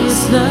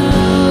Christ the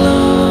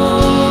Lord.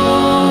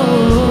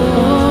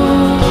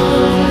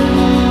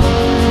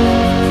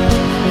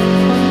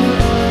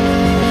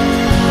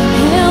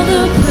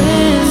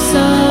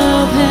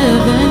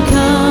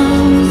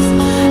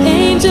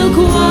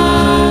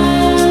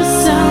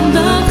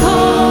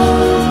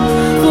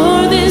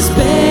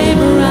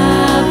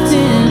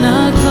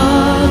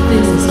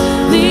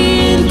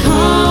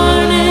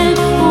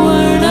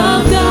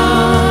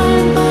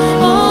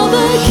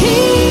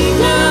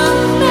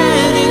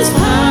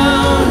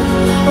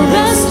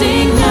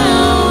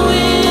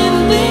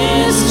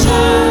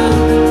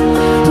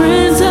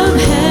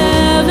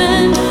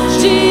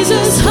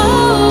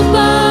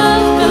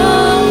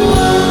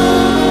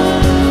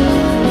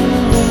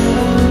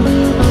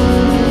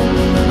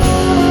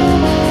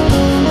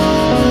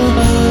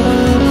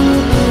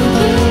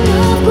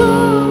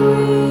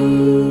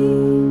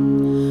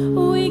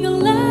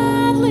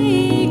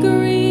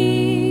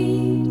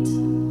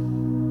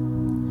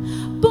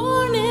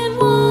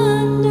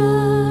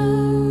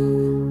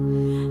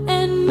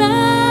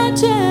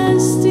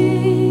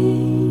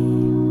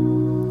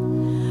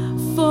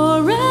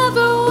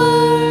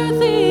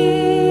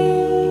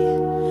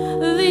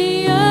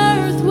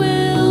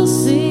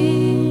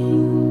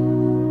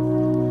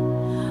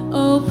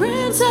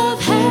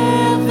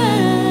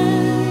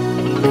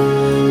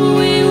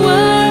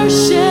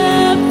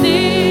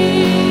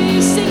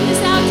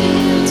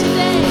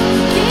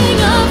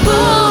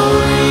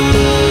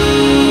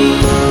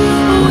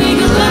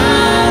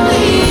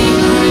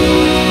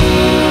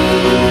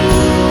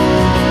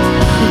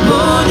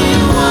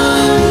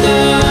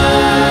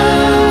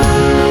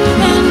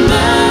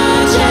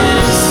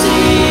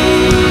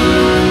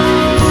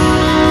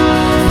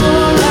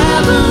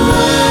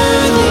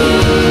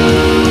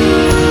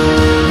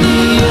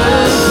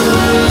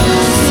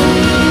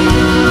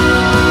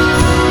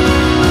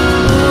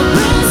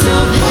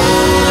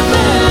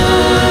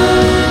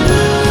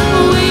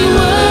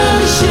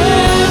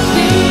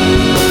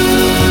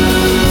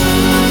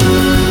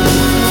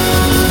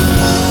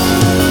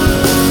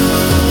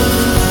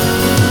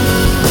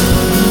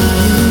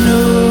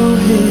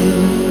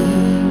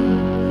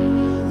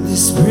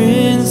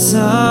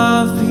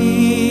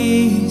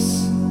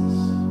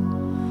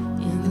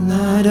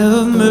 God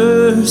of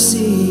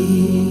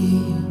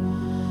mercy,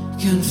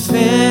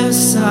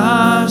 confess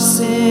our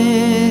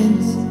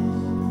sins,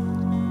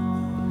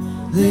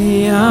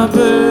 lay our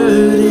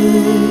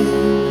burdens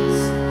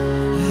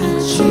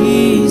at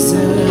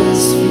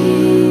Jesus'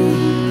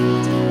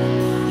 feet,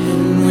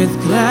 and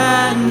with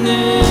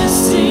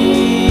gladness sing.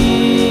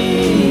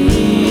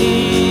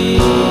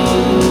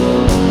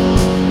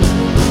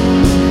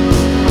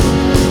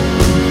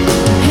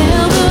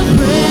 Hail, the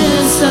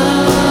Prince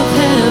of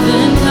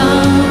Heaven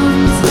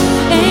comes,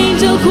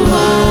 angel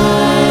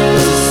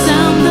choirs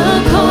sound the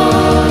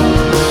call,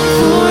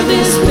 for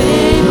this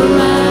babe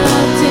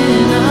wrapped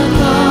in a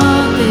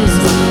cloth is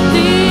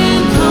the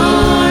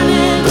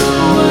incarnate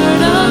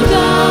Word of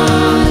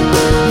God.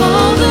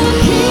 All the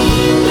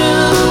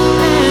kingdom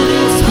and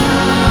its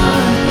power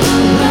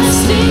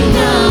resting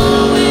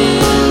now in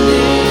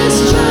this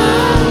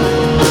child.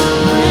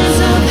 Prince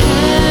of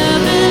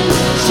Heaven,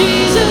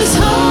 Jesus,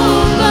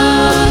 hope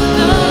of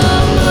the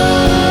world.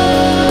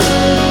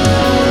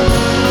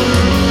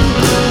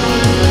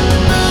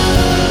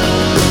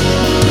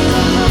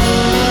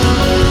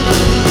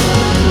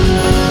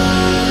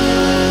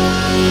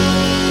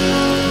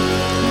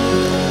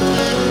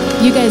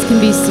 You guys can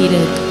be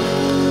seated.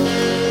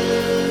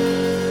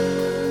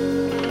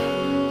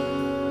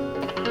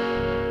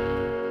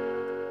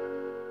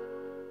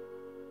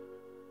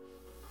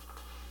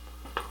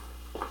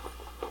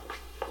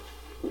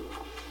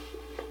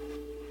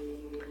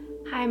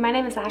 Hi, my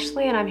name is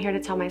Ashley, and I'm here to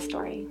tell my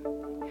story.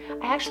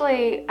 I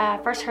actually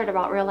first heard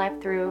about Real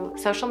Life through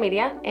social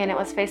media, and it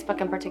was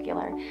Facebook in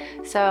particular.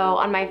 So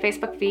on my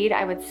Facebook feed,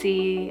 I would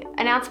see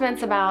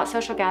announcements about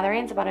social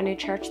gatherings, about a new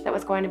church that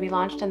was going to be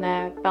launched in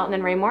the Belton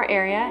and Raymore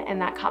area,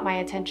 and that caught my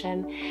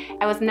attention.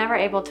 I was never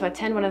able to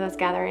attend one of those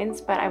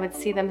gatherings, but I would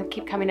see them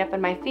keep coming up in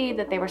my feed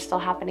that they were still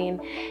happening.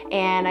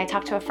 And I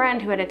talked to a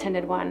friend who had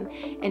attended one,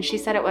 and she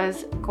said it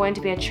was going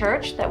to be a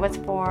church that was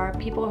for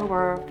people who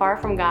were far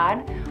from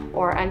God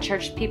or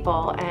unchurched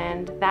people,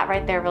 and that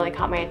right there really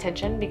caught my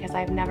attention because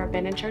I've never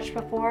been in church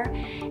before,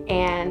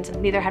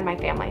 and neither had my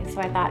family.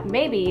 So I thought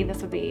maybe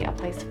this would be a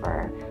place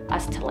for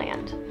us to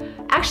land.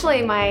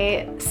 Actually,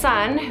 my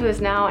son, who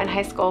is now in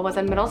high school, was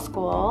in middle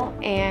school,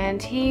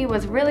 and he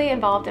was really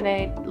involved in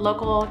a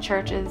local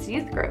church's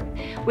youth group.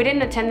 We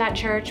didn't attend that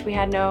church, we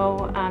had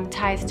no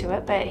ties to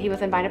it, but he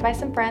was invited by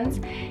some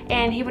friends,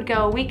 and he would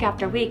go week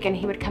after week, and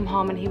he would come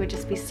home and he would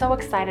just be so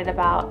excited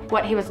about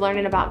what he was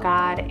learning about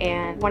God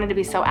and wanted to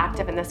be so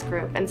active in this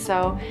group. And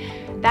so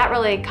that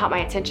really caught my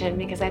attention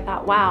because I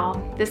thought, wow,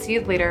 this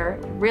youth leader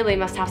really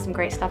must have some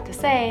great stuff to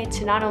say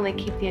to not only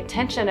keep the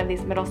attention of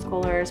these middle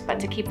schoolers, but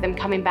to keep them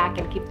coming back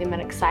and keep them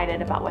excited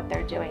about what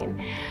they're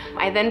doing.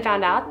 I then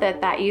found out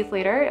that that youth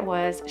leader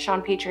was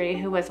Sean Petrie,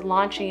 who was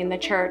launching the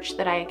church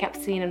that I kept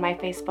seeing in my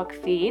Facebook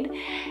feed.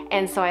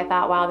 And so I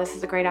thought, wow, this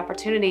is a great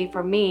opportunity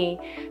for me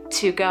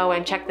to go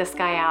and check this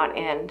guy out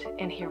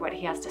and hear what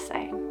he has to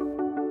say.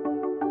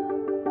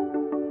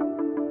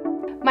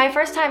 My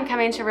first time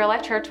coming to Real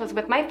Life Church was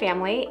with my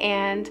family,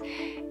 and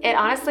it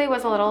honestly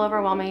was a little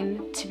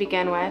overwhelming to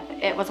begin with.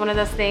 It was one of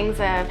those things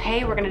of,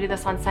 hey, we're gonna do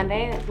this on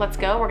Sunday, let's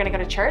go, we're gonna go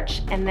to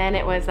church. And then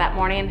it was that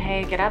morning,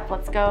 hey, get up,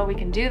 let's go, we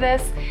can do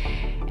this.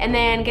 And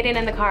then getting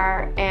in the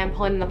car and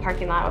pulling in the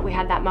parking lot, we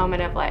had that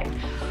moment of like,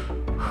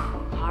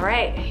 all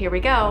right, here we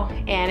go.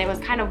 And it was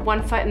kind of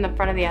one foot in the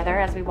front of the other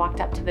as we walked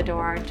up to the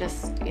door,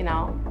 just,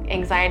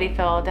 anxiety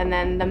filled. And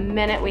then the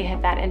minute we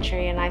hit that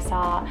entry and I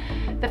saw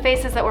the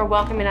faces that were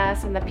welcoming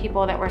us and the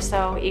people that were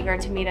so eager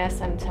to meet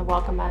us and to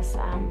welcome us,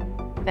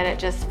 then it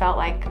just felt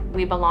like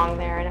we belonged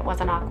there and it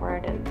wasn't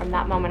awkward. And from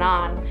that moment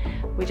on,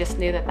 we just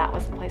knew that that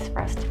was the place for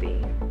us to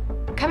be.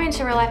 Coming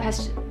to Real Life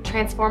has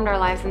transformed our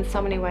lives in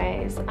so many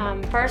ways.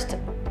 First,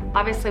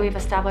 obviously we've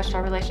established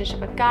our relationship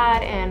with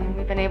God, and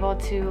we've been able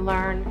to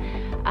learn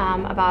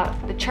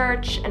about the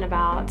church and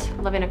about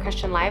living a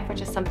Christian life, which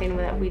is something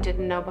that we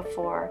didn't know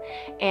before.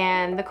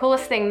 And the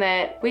coolest thing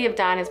that we have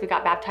done is we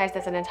got baptized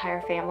as an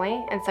entire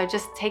family. And so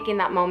just taking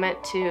that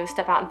moment to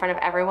step out in front of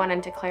everyone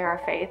and declare our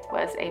faith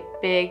was a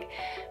big,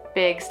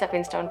 big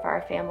stepping stone for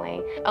our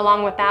family.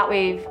 Along with that,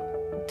 we've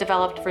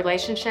developed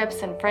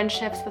relationships and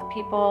friendships with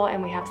people,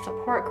 and we have a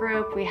support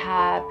group, we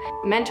have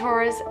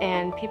mentors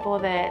and people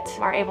that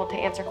are able to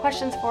answer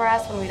questions for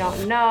us when we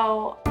don't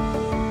know.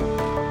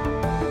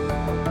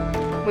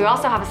 We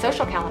also have a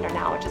social calendar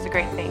now, which is a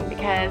great thing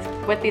because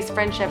with these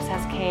friendships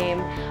has came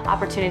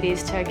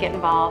opportunities to get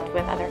involved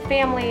with other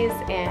families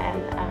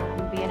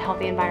and be in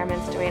healthy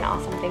environments doing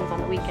awesome things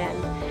on the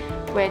weekend,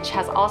 which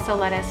has also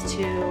led us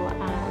to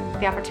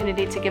the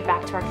opportunity to give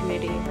back to our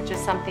community, which is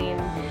something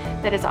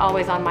that is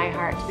always on my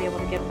heart, to be able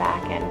to give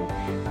back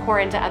and pour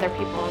into other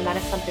people, and that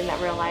is something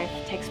that Real Life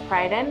takes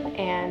pride in,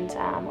 and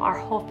our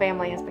whole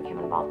family has become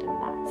involved in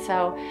that.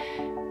 So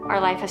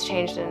our life has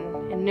changed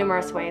in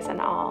numerous ways,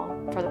 and all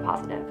for the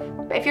positive.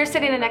 If you're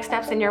sitting in Next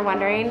Steps and you're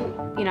wondering,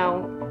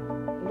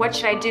 what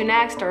should I do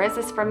next, or is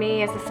this for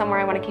me? Is this somewhere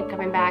I want to keep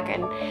coming back?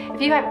 And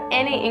if you have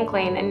any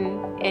inkling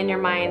in your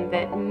mind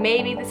that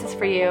maybe this is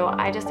for you,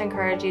 I just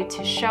encourage you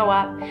to show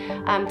up,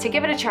 to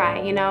give it a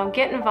try,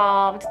 get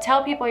involved,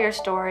 tell people your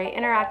story,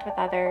 interact with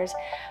others,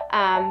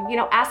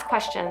 ask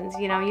questions.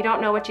 You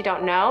don't know what you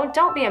don't know.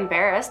 Don't be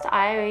embarrassed.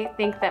 I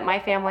think that my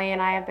family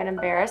and I have been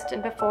embarrassed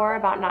before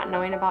about not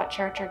knowing about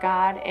church or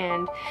God.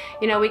 And,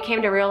 we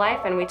came to Real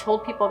Life and we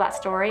told people that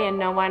story and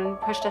no one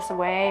pushed us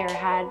away or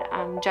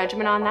had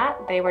judgment on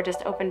that. They were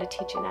just open to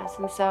teaching us.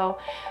 And so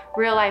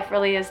Real Life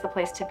really is the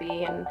place to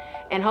be.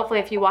 And hopefully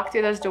if you walk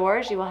through those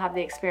doors, you will have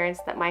the experience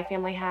that my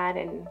family had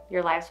and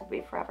your lives will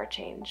be forever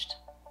changed.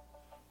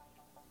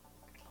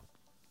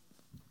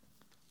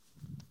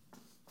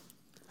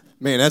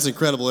 Man, that's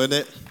incredible, isn't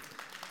it?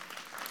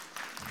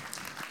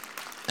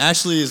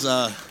 Ashley is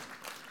a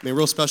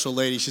real special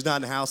lady. She's not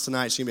in the house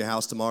tonight. She's going to be in the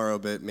house tomorrow.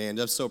 But, man,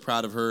 I'm so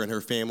proud of her and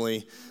her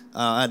family.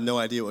 I had no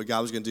idea what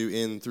God was going to do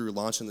in through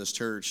launching this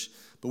church.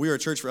 But we are a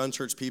church for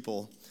unchurched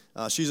people.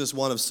 She's just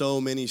one of so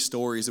many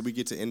stories that we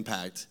get to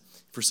impact.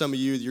 For some of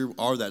you, you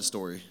are that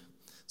story.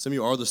 Some of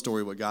you are the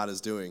story of what God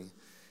is doing.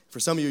 For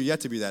some of you,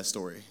 yet to be that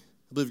story.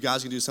 I believe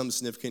God's going to do something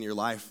significant in your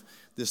life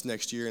this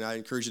next year. And I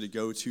encourage you to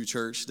go to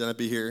church. Don't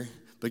be here,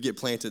 but get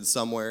planted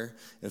somewhere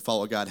and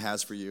follow what God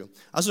has for you.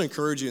 I also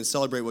encourage you and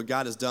celebrate what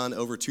God has done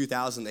over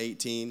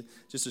 2018,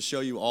 just to show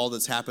you all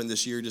that's happened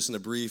this year, just in a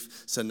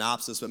brief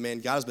synopsis. But man,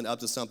 God has been up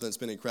to something that's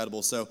been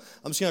incredible. So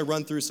I'm just gonna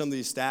run through some of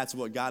these stats of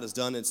what God has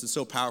done. It's just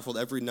so powerful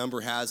that every number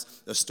has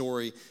a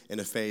story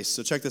and a face.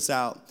 So check this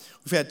out.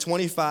 We've had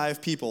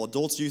 25 people,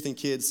 adults, youth, and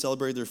kids,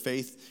 celebrate their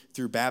faith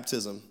through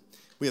baptism.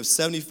 We have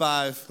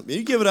 75,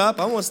 you give it up,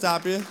 I won't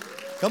stop you.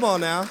 Come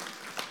on now.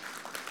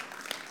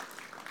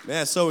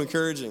 Man, it's so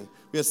encouraging.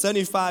 We have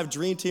 75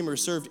 Dream Teamers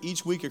served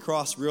each week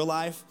across Real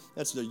Life.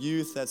 That's the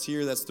youth, that's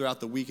here, that's throughout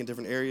the week in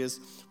different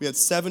areas. We had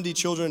 70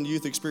 children and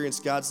youth experience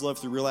God's love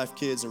through Real Life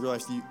Kids and Real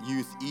Life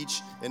Youth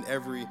each and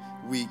every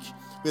week.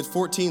 We had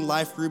 14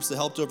 life groups that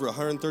helped over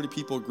 130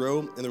 people grow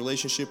in their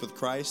relationship with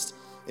Christ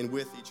and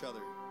with each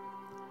other.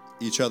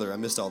 Each other, I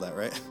missed all that,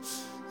 right?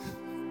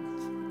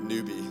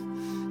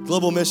 Newbie.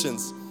 Global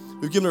missions.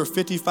 We've given over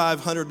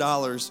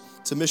 $5,500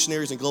 to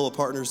missionaries and global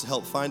partners to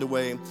help find a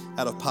way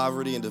out of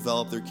poverty and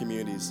develop their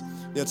communities.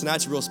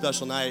 Tonight's a real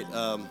special night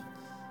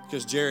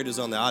because Jared is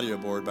on the audio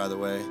board, by the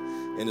way,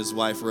 and his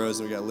wife, Rose,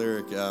 and we got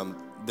Lyric.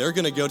 They're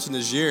going to go to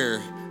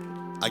Niger.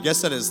 I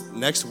guess that is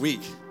next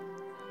week.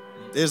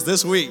 It is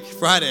this week,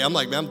 Friday. I'm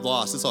like, man, I'm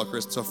lost. It's all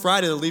Christmas. So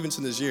Friday, they're leaving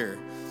to Niger.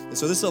 And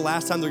so this is the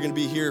last time they're going to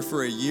be here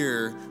for a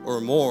year or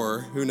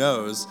more, who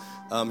knows,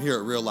 here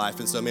at Real Life.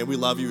 And so, man, we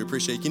love you. We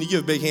appreciate you. Can you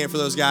give a big hand for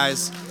those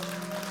guys?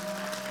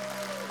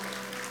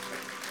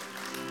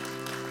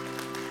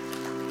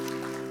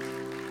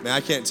 Man,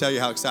 I can't tell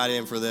you how excited I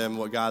am for them,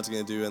 what God's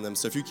going to do in them.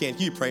 So if you can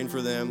keep praying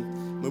for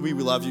them. We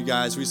love you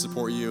guys. We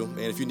support you.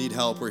 And if you need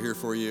help, we're here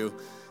for you.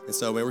 And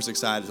so, man, we're just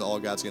excited for all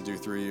God's going to do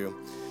through you.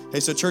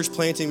 Hey, so church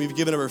planting, we've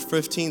given over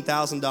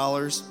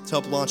 $15,000 to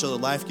help launch other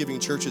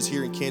life-giving churches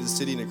here in Kansas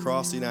City and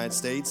across the United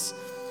States.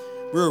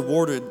 We're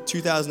awarded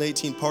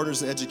 2018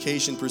 Partners in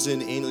Education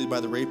presented annually by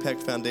the Ray Peck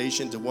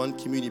Foundation to one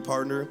community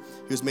partner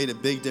who's made a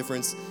big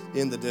difference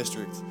in the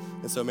district.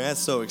 And so, man, that's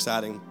so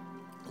exciting.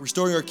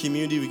 Restoring our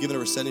community, we've given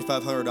over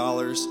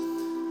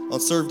 $7,500. On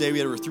Serve Day, we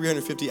had over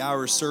 350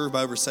 hours served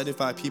by over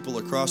 75 people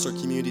across our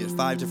community at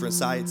 5 different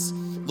sites.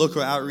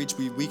 Local outreach,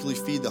 we weekly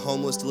feed the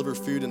homeless, deliver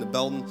food in the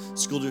Belton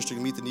School District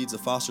and meet the needs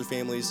of foster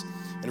families.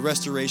 And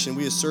restoration,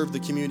 we have served the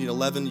community in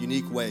 11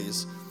 unique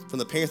ways. From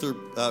the Panther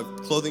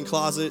clothing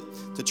closet,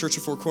 to Church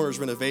of Four Corners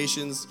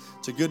renovations,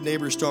 to Good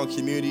Neighbors Strong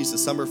Communities, to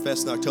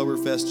Summerfest and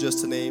Oktoberfest, just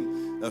to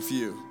name a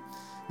few.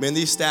 Man,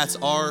 these stats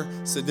are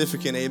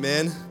significant,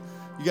 amen?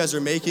 You guys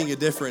are making a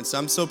difference.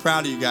 I'm so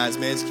proud of you guys,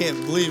 man. I just can't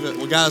believe it.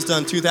 What God's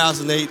done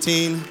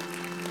 2018.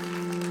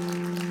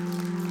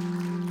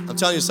 I'm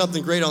telling you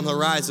something great on the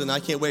horizon. I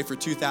can't wait for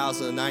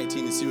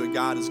 2019 to see what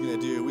God is going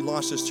to do. We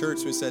launched this church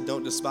and we said,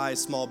 don't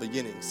despise small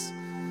beginnings.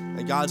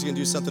 And God's going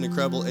to do something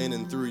incredible in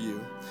and through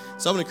you.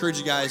 So I'm going to encourage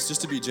you guys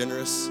just to be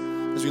generous.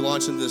 As we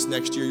launch into this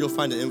next year, you'll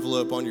find an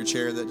envelope on your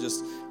chair that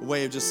just a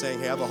way of just saying,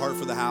 hey, I have a heart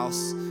for the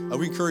house.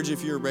 We encourage you,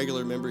 if you're a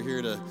regular member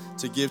here,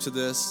 to give to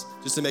this,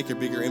 just to make a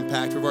bigger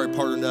impact. We've already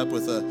partnered up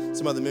with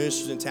some other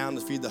ministries in town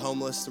to feed the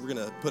homeless. So we're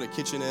going to put a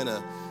kitchen in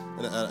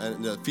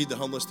and feed the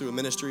homeless through a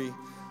ministry.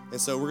 And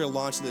so we're going to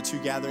launch into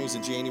 2 gatherings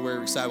in January.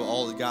 We're excited about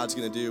all that God's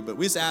going to do. But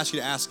we just ask you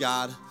to ask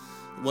God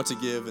what to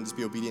give and just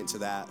be obedient to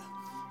that.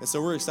 And so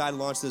we're excited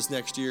to launch this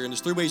next year. And there's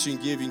 3 ways you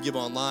can give. You can give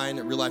online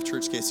at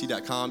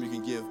reallifechurchkc.com. You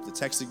can give the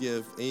text to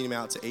give any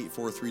amount to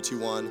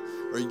 84321,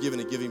 or you can give in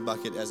a giving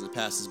bucket as it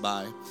passes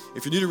by.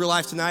 If you're new to Real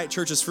Life tonight,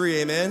 church is free,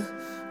 amen?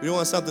 We don't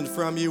want something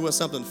from you, we want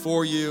something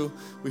for you.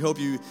 We hope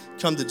you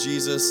come to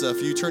Jesus.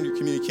 If you turn your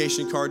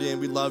communication card in,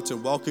 we'd love to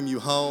welcome you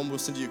home. We'll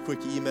send you a quick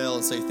email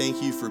and say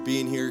thank you for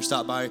being here.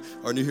 Stop by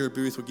our New Hero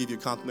booth. We'll give you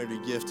a complimentary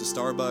gift to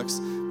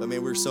Starbucks. But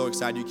man, we're so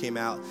excited you came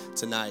out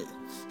tonight.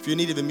 If you're in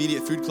need of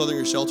immediate food, clothing,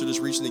 or shelter, just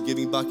reach in the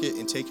giving bucket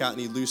and take out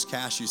any loose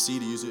cash you see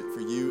to use it for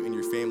you and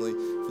your family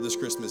for this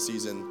Christmas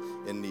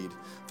season in need.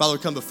 Father, we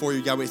come before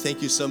you. God, we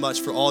thank you so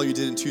much for all you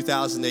did in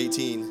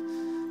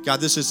 2018. God,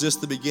 this is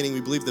just the beginning.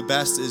 We believe the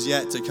best is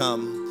yet to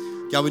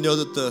come. God, we know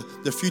that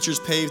the future's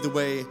paved the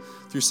way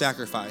through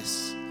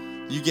sacrifice.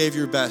 You gave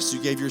your best. You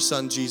gave your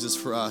son, Jesus,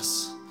 for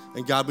us.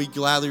 And God, we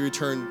gladly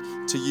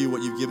return to you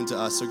what you've given to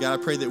us. So God,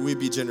 I pray that we'd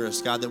be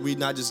generous, God, that we'd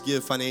not just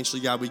give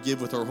financially, God, we give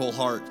with our whole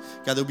heart.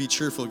 God, that we'd be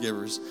cheerful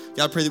givers.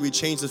 God, I pray that we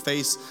change the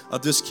face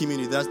of this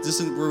community. This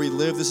isn't where we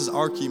live. This is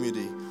our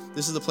community.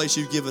 This is the place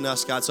you've given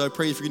us, God. So I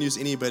pray if you can use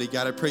anybody,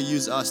 God, I pray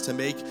use us to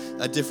make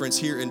a difference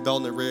here in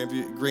Belton,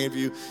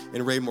 Grandview,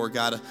 and Raymore,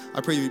 God.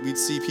 I pray we'd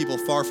see people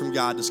far from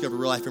God discover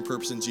real life and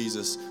purpose in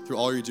Jesus through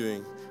all you're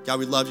doing. God,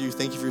 we love you.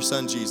 Thank you for your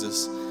son,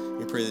 Jesus.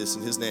 We pray this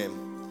in his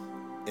name.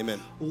 Amen.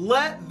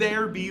 Let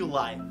there be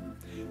light.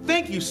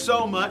 Thank you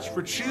so much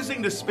for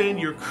choosing to spend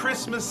your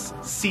Christmas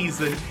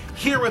season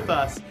here with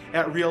us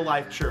at Real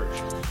Life Church.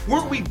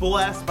 Weren't we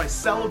blessed by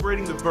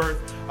celebrating the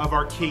birth of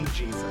our King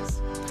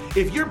Jesus?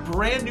 If you're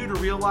brand new to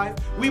Real Life,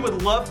 we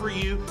would love for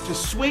you to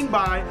swing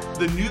by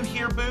the New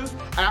Here booth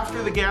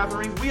after the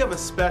gathering. We have a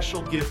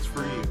special gift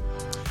for you.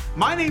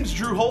 My name's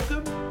Drew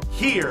Holcomb.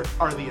 Here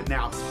are the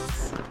announcements.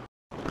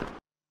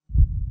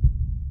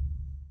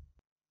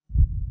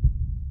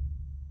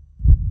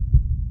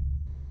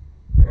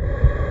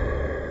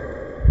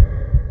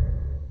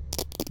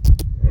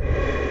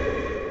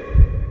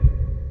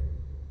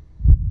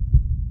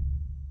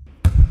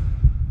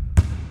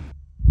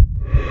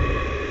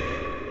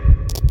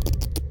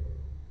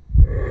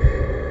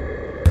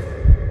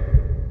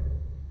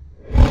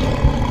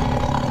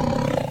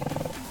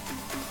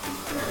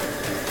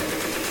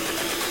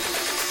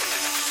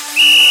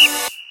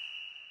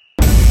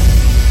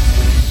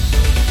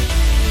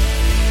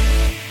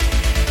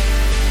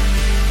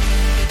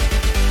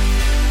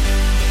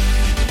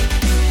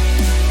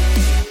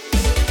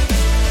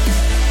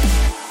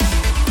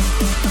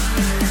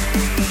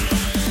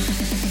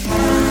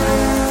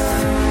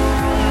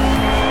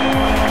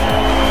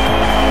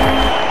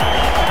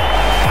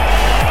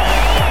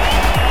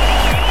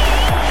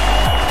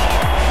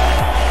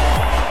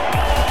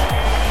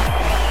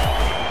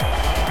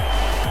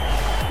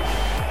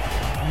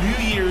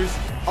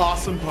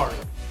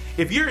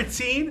 If you're a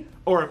teen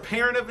or a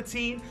parent of a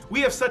teen, we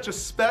have such a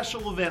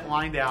special event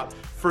lined out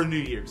for New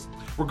Year's.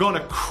 We're going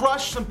to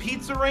crush some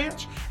Pizza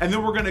Ranch, and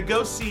then we're going to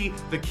go see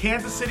the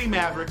Kansas City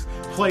Mavericks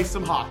play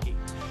some hockey.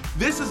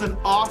 This is an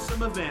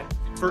awesome event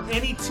for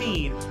any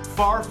teen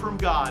far from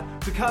God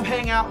to come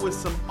hang out with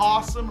some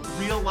awesome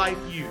real-life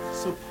youth.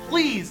 So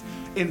please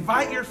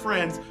invite your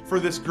friends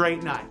for this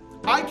great night.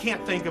 I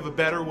can't think of a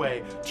better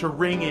way to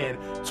ring in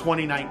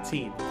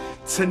 2019.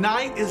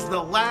 Tonight is the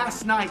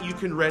last night you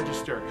can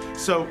register.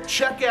 So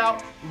check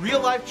out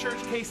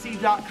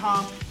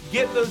reallifechurchkc.com,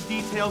 get those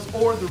details,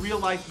 or the Real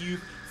Life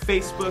Youth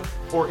Facebook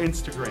or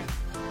Instagram.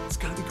 It's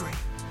gonna be great.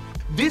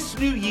 This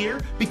new year,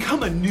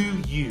 become a new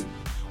you.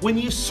 When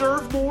you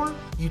serve more,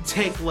 you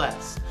take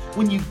less.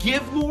 When you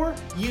give more,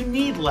 you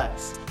need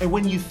less. And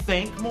when you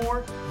thank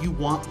more, you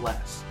want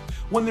less.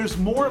 When there's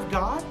more of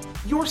God,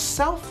 you're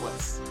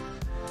selfless.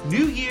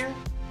 New year,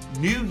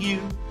 new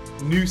you,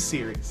 new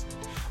series.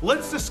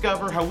 Let's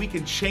discover how we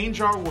can change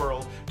our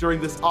world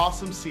during this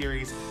awesome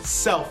series,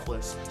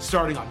 Selfless,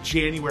 starting on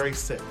January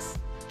 6th.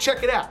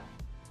 Check it out.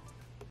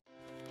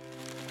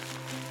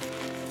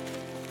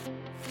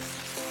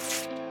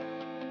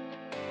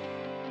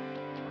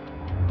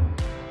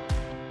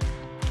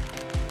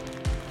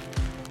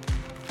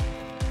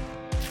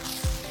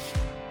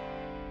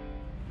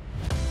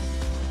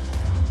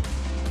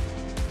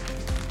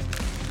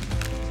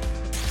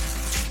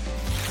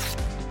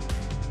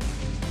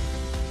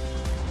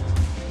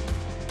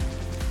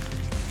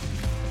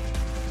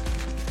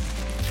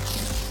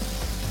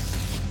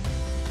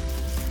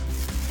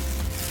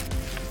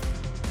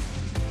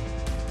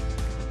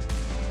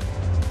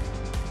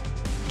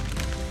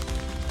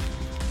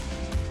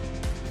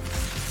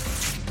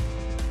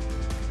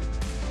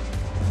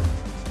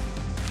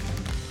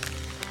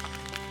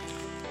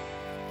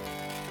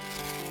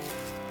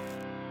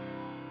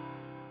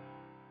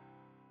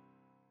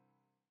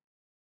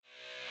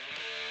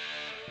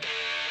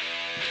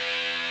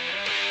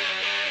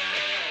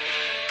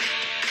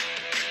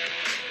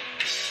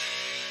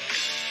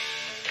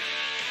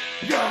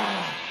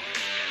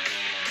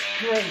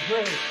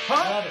 Great.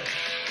 Huh? Love it.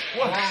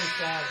 What? Long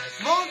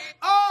Sabbath.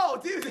 Oh,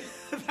 dude,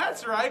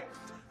 that's right.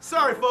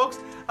 Sorry, folks.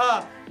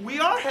 We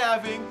are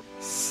having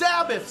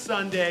Sabbath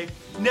Sunday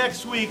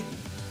next week,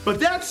 but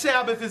that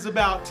Sabbath is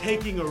about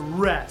taking a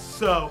rest.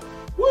 So,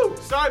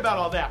 sorry about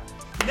all that.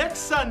 Next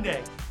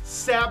Sunday,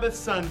 Sabbath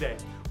Sunday,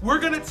 we're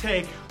going to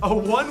take a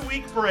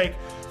 1-week break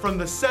from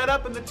the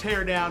setup and the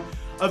teardown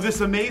of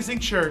this amazing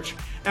church,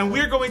 and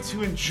we're going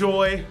to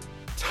enjoy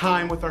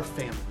time with our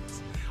families.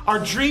 Our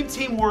dream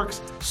team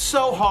works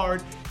so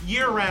hard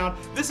year-round.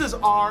 This is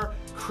our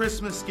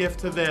Christmas gift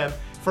to them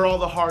for all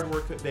the hard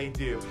work that they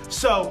do.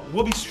 So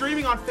we'll be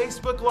streaming on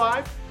Facebook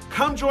Live.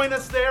 Come join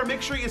us there.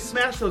 Make sure you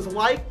smash those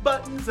like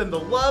buttons and the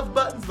love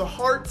buttons, the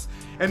hearts,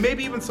 and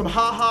maybe even some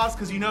ha-has,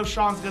 because you know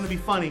Sean's going to be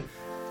funny.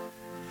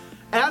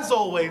 As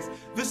always,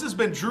 this has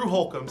been Drew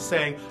Holcomb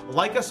saying,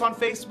 like us on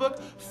Facebook,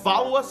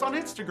 follow us on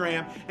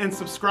Instagram, and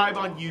subscribe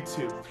on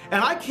YouTube.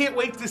 And I can't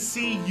wait to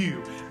see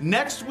you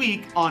next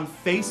week on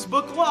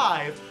Facebook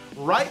Live,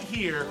 right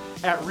here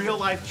at Real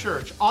Life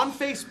Church. On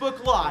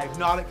Facebook Live,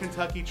 not at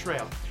Kentucky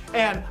Trail.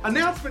 And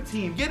announcement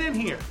team, get in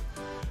here.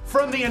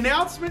 From the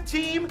announcement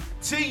team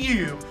to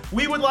you,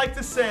 we would like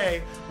to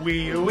say,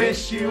 we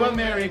wish you a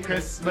Merry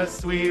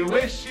Christmas, we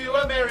wish you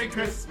a Merry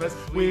Christmas,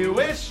 we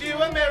wish you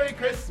a Merry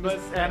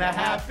Christmas and a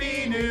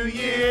Happy New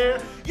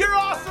Year. You're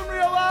awesome,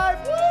 Real Life.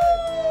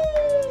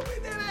 Woo! We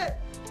did it.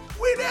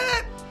 We did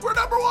it. We're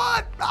number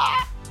one.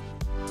 Ah!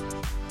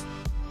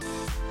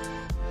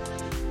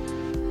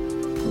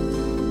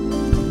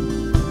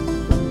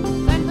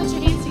 Go ahead and put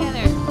your hands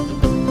together.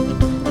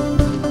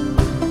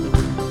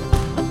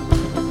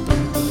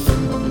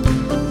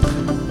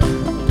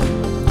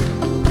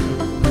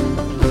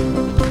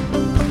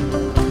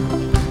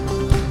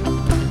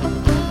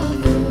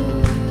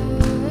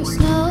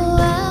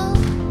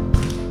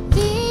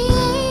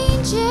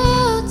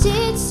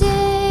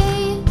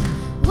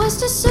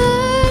 A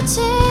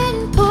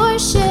certain poor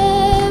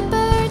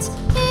shepherds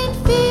in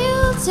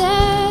fields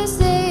as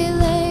they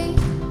lay,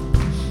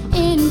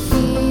 in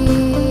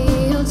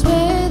fields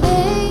where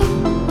they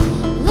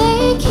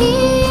lay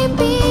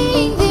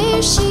keeping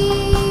their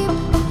sheep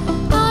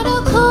on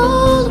a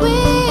cold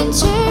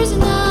winter's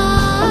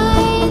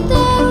night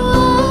that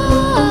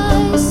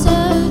was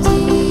so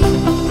deep.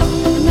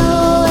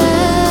 Noel,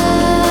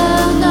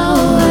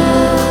 Noel,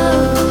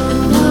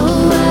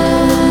 Noel,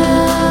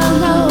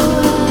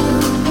 Noel.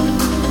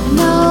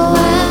 Noel,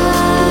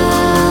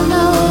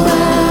 Noel,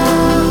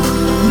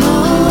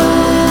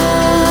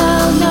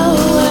 Noel,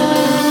 Noel.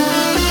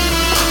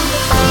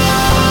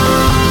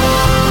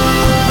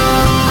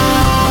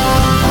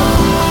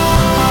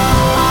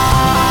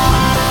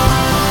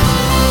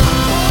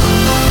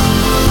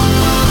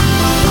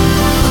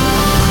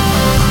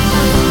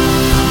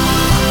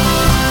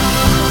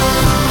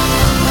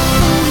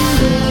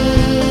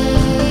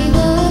 They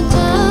looked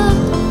up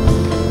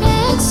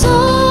and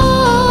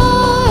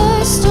saw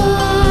a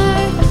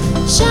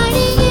star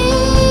shining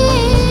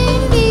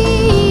in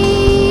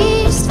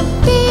the east,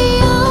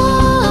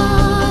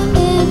 beyond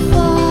and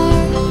far,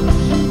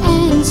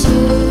 and to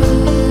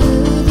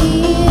the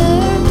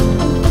earth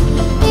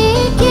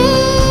it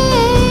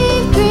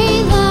gave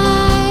great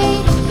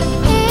light,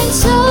 and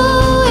so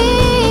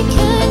it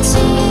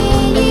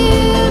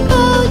continued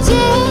both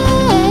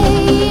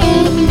day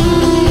and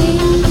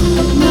night.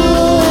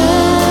 Noel,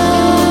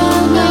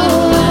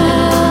 Noel,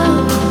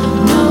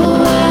 Noel, Noel.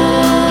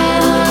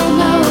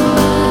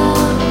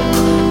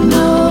 Noel, Noel, Noel, Noel,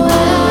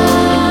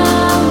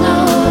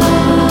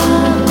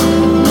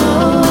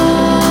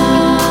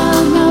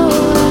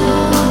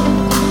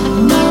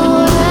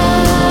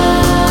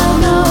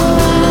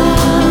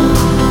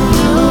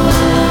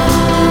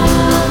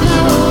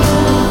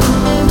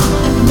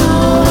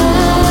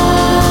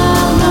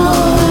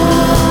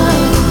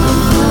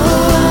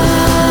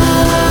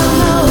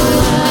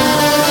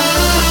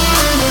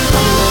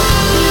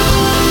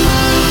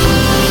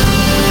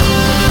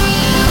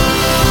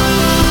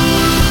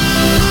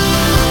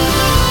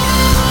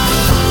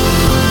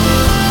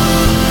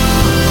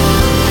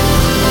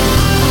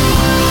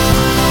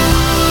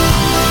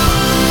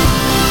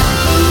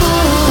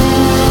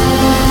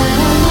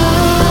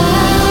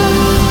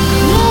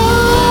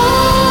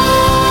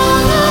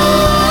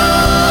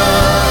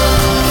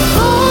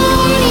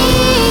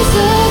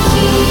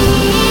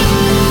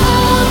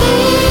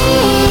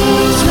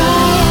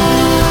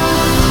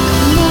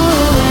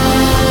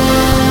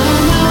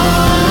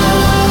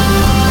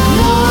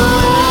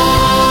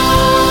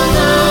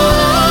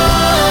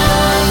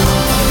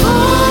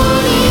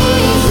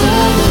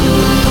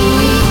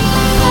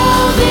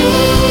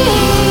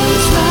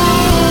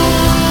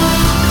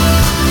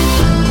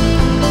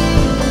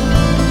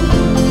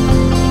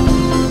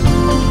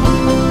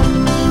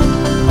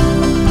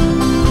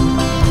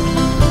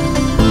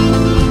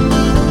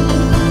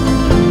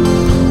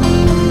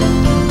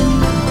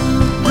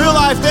 Real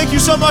Life, thank you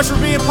so much for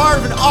being part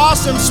of an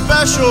awesome,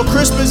 special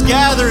Christmas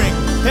gathering.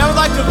 Hey, I would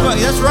like to,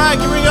 that's right,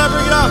 bring it up.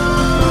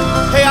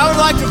 Hey, I would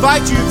like to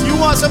invite you, if you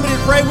want somebody to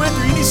pray with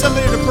or you need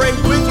somebody to pray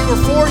with you or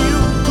for you,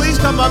 please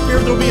come up here.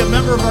 There'll be a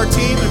member of our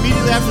team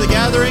immediately after the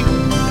gathering.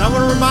 And I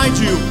want to remind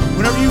you,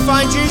 whenever you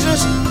find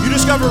Jesus, you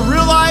discover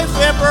real life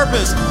and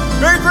purpose.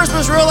 Merry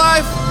Christmas, Real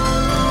Life.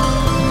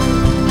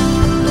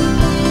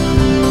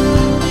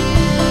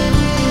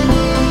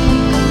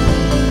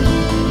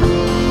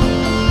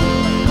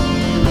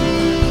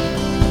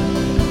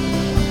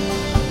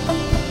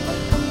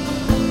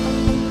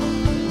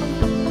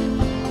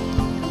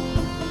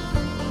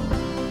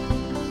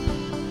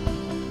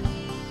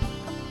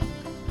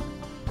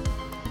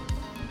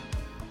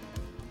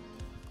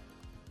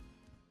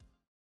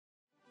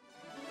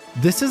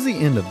 This is the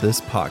end of this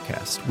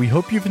podcast. We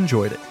hope you've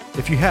enjoyed it.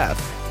 If you have,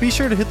 be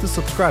sure to hit the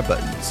subscribe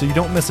button so you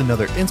don't miss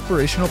another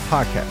inspirational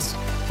podcast.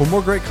 For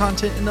more great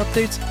content and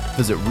updates,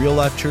 visit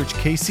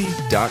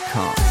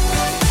reallifechurchkc.com.